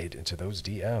slide into those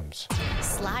DMs.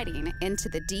 Sliding into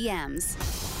the DMs.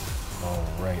 All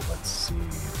right, let's see.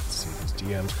 These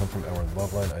DMs come from our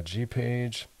Loveline IG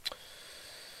page.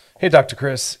 Hey, Dr.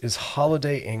 Chris, is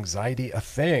holiday anxiety a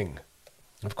thing?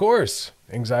 Of course.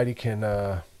 Anxiety can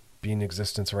be in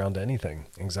existence around anything.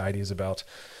 Anxiety is about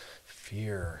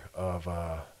fear of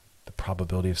the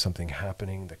probability of something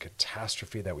happening, the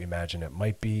catastrophe that we imagine it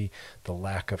might be, the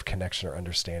lack of connection or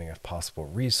understanding of possible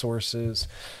resources.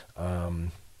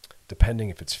 Depending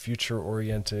if it's future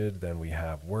oriented, then we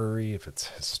have worry. If it's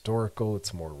historical,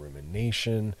 it's more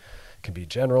rumination. It can be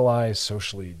generalized,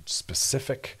 socially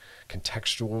specific,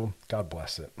 contextual. God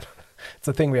bless it. It's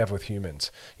a thing we have with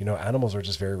humans. Animals are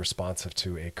just very responsive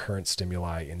to a current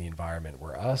stimuli in the environment.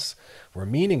 We're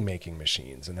meaning-making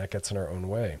machines, and that gets in our own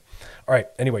way. All right.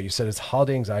 Anyway, you said, is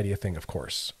holiday anxiety a thing? Of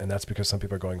course. And that's because some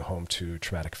people are going home to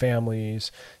traumatic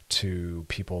families, to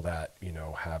people that,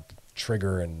 have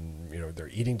trigger and, their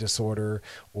eating disorder,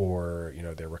 or,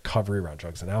 their recovery around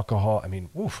drugs and alcohol. I mean,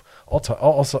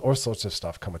 all sorts of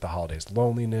stuff come with the holidays.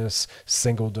 Loneliness,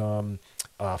 singledom,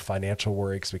 financial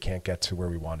worry because we can't get to where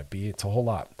we want to be. It's a whole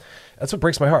lot. That's what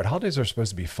breaks my heart. Holidays are supposed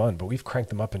to be fun, but we've cranked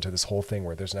them up into this whole thing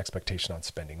where there's an expectation on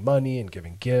spending money and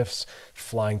giving gifts,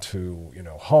 flying to,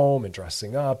 home and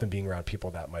dressing up and being around people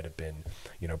that might have been,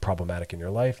 problematic in your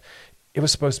life. It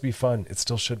was supposed to be fun. It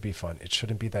still should be fun. It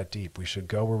shouldn't be that deep. We should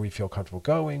go where we feel comfortable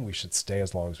going. We should stay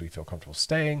as long as we feel comfortable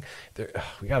staying.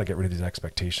 We got to get rid of these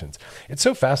expectations. It's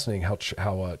so fascinating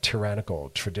how tyrannical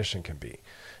tradition can be.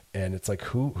 And it's like,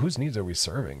 whose needs are we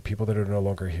serving? People that are no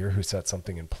longer here who set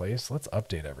something in place? Let's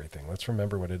update everything. Let's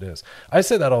remember what it is. I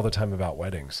say that all the time about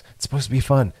weddings. It's supposed to be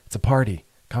fun. It's a party.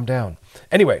 Calm down.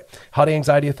 Anyway, holiday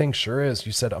anxiety a thing? Sure is.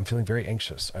 You said, I'm feeling very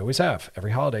anxious. I always have,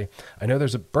 every holiday. I know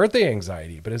there's a birthday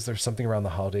anxiety, but is there something around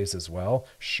the holidays as well?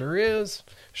 Sure is.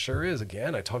 Sure is.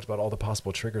 Again, I talked about all the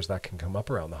possible triggers that can come up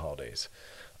around the holidays.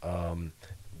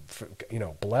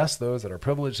 Bless those that are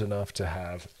privileged enough to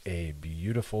have a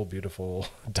beautiful, beautiful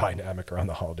dynamic around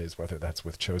the holidays, whether that's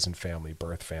with chosen family,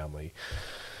 birth family,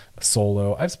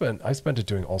 solo. I spent it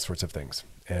doing all sorts of things.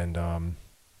 And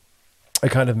I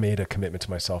kind of made a commitment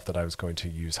to myself that I was going to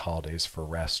use holidays for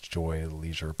rest, joy,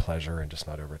 leisure, pleasure, and just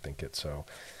not overthink it. So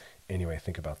anyway,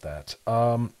 think about that.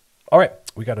 All right.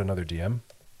 We got another DM.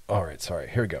 All right. Sorry.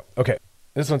 Here we go. Okay.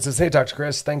 This one says, hey, Dr.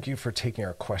 Chris, thank you for taking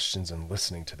our questions and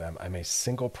listening to them. I'm a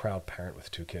single, proud parent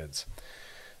with 2 kids.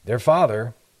 Their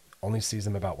father only sees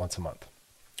them about once a month.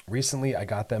 Recently, I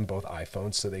got them both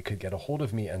iPhones so they could get a hold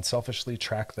of me and selfishly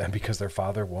track them because their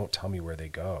father won't tell me where they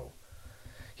go.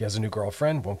 He has a new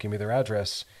girlfriend, won't give me their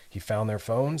address. He found their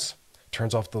phones,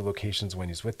 turns off the locations when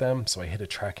he's with them, so I hid a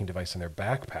tracking device in their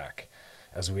backpack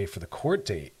as we wait for the court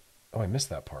date. Oh, I missed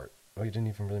that part. Oh, you didn't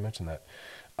even really mention that.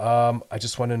 I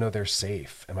just want to know they're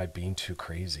safe. Am I being too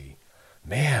crazy?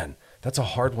 Man, that's a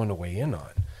hard one to weigh in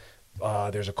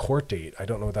on. There's a court date. I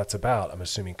don't know what that's about. I'm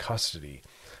assuming custody.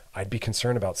 I'd be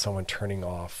concerned about someone turning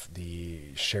off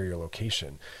the share your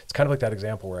location. It's kind of like that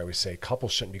example where I always say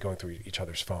couples shouldn't be going through each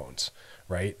other's phones,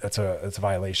 right? That's a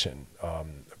violation,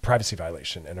 privacy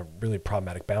violation, and a really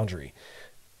problematic boundary.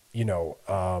 We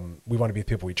want to be the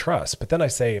people we trust. But then I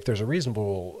say, if there's a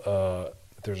reasonable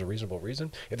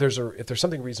reason, if there's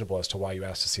something reasonable as to why you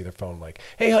asked to see their phone, like,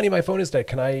 hey, honey, my phone is dead.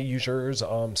 Can I use yours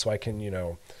so I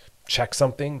can, check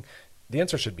something? The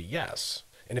answer should be yes.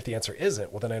 And if the answer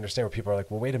isn't, well, then I understand where people are like,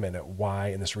 well, wait a minute, why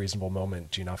in this reasonable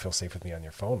moment do you not feel safe with me on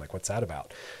your phone? Like, what's that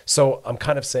about? So I'm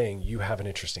kind of saying you have an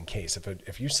interesting case.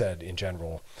 If you said in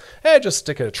general, hey, just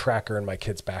stick a tracker in my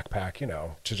kid's backpack,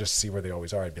 to just see where they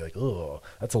always are, I'd be like, oh,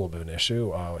 that's a little bit of an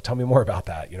issue. Tell me more about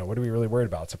that. What are we really worried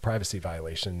about? It's a privacy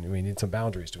violation. We need some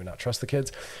boundaries. Do we not trust the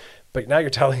kids? But now you're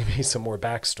telling me some more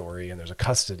backstory and there's a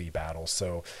custody battle.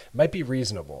 So it might be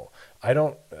reasonable. I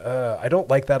don't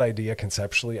like that idea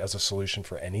conceptually as a solution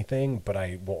for anything, but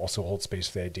I will also hold space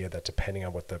for the idea that depending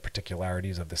on what the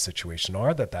particularities of the situation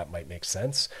are, that might make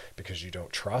sense because you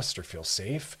don't trust or feel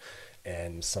safe.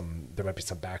 And there might be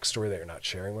some backstory that you're not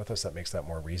sharing with us that makes that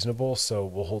more reasonable. So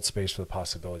we'll hold space for the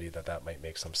possibility that might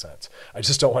make some sense. I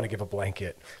just don't want to give a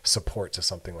blanket support to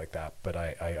something like that, but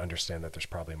I understand that there's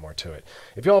probably more to it.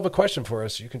 If you all have a question for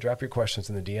us, you can drop your questions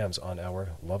in the DMs on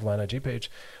our Loveline IG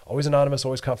page. Always anonymous,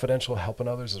 always confidential, helping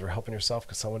others as you're helping yourself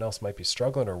because someone else might be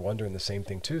struggling or wondering the same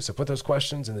thing too. So put those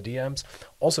questions in the DMs.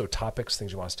 Also topics,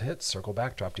 things you want us to hit, circle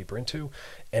back, drop deeper into.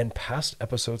 And past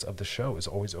episodes of the show is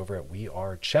always over at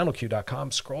wearechannelq.com.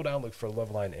 Scroll down, look for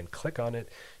Loveline, and click on it.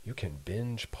 You can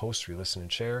binge, post, re-listen,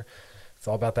 and share. It's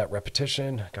all about that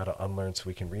repetition. Got to unlearn so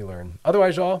we can relearn.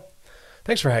 Otherwise, y'all,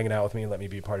 thanks for hanging out with me and let me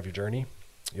be a part of your journey.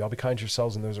 Y'all be kind to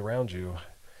yourselves and those around you.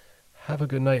 Have a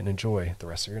good night and enjoy the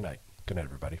rest of your night. Good night,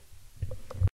 everybody.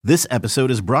 This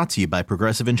episode is brought to you by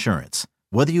Progressive Insurance.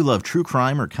 Whether you love true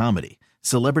crime or comedy,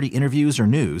 celebrity interviews or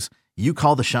news, you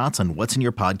call the shots on what's in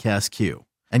your podcast queue.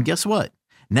 And guess what?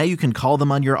 Now you can call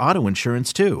them on your auto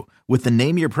insurance too with the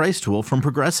Name Your Price tool from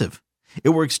Progressive. It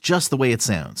works just the way it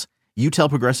sounds. You tell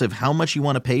Progressive how much you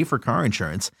want to pay for car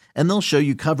insurance, and they'll show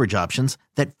you coverage options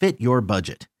that fit your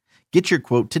budget. Get your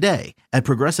quote today at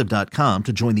Progressive.com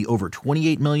to join the over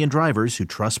 28 million drivers who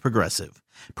trust Progressive.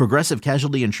 Progressive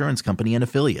Casualty Insurance Company and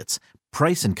Affiliates.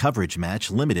 Price and coverage match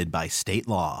limited by state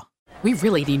law. We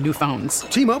really need new phones.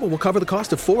 T-Mobile will cover the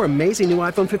cost of 4 amazing new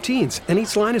iPhone 15s, and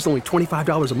each line is only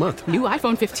 $25 a month. New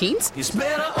iPhone 15s? It's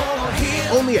better over here.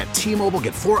 Only at T-Mobile,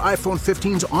 get 4 iPhone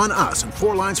 15s on us and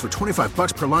 4 lines for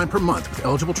 $25 per line per month with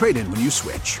eligible trade-in when you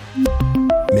switch.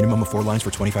 Minimum of 4 lines for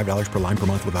 $25 per line per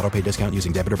month with autopay discount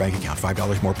using debit or bank account.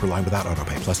 $5 more per line without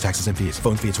autopay, plus taxes and fees.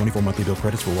 Phone fee at 24 monthly bill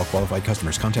credits for well-qualified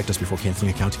customers. Contact us before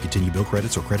canceling account to continue bill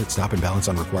credits or credit stop and balance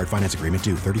on required finance agreement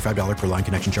due. $35 per line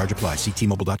connection charge applies. See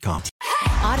T-Mobile.com.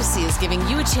 Odyssey is giving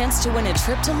you a chance to win a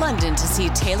trip to London to see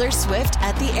Taylor Swift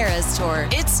at the Eras Tour.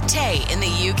 It's Tay in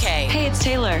the UK. Hey, it's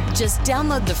Taylor. Just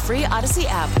download the free Odyssey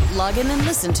app, log in and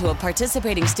listen to a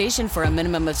participating station for a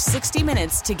minimum of 60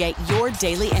 minutes to get your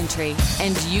daily entry.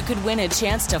 And you could win a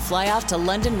chance to fly off to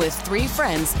London with 3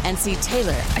 friends and see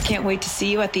Taylor. I can't wait to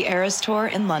see you at the Eras Tour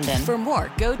in London. For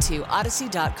more, go to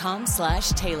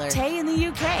odyssey.com/Tay. Tay in the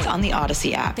UK. It's on the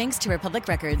Odyssey app. Thanks to Republic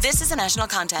Records. This is a national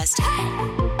contest.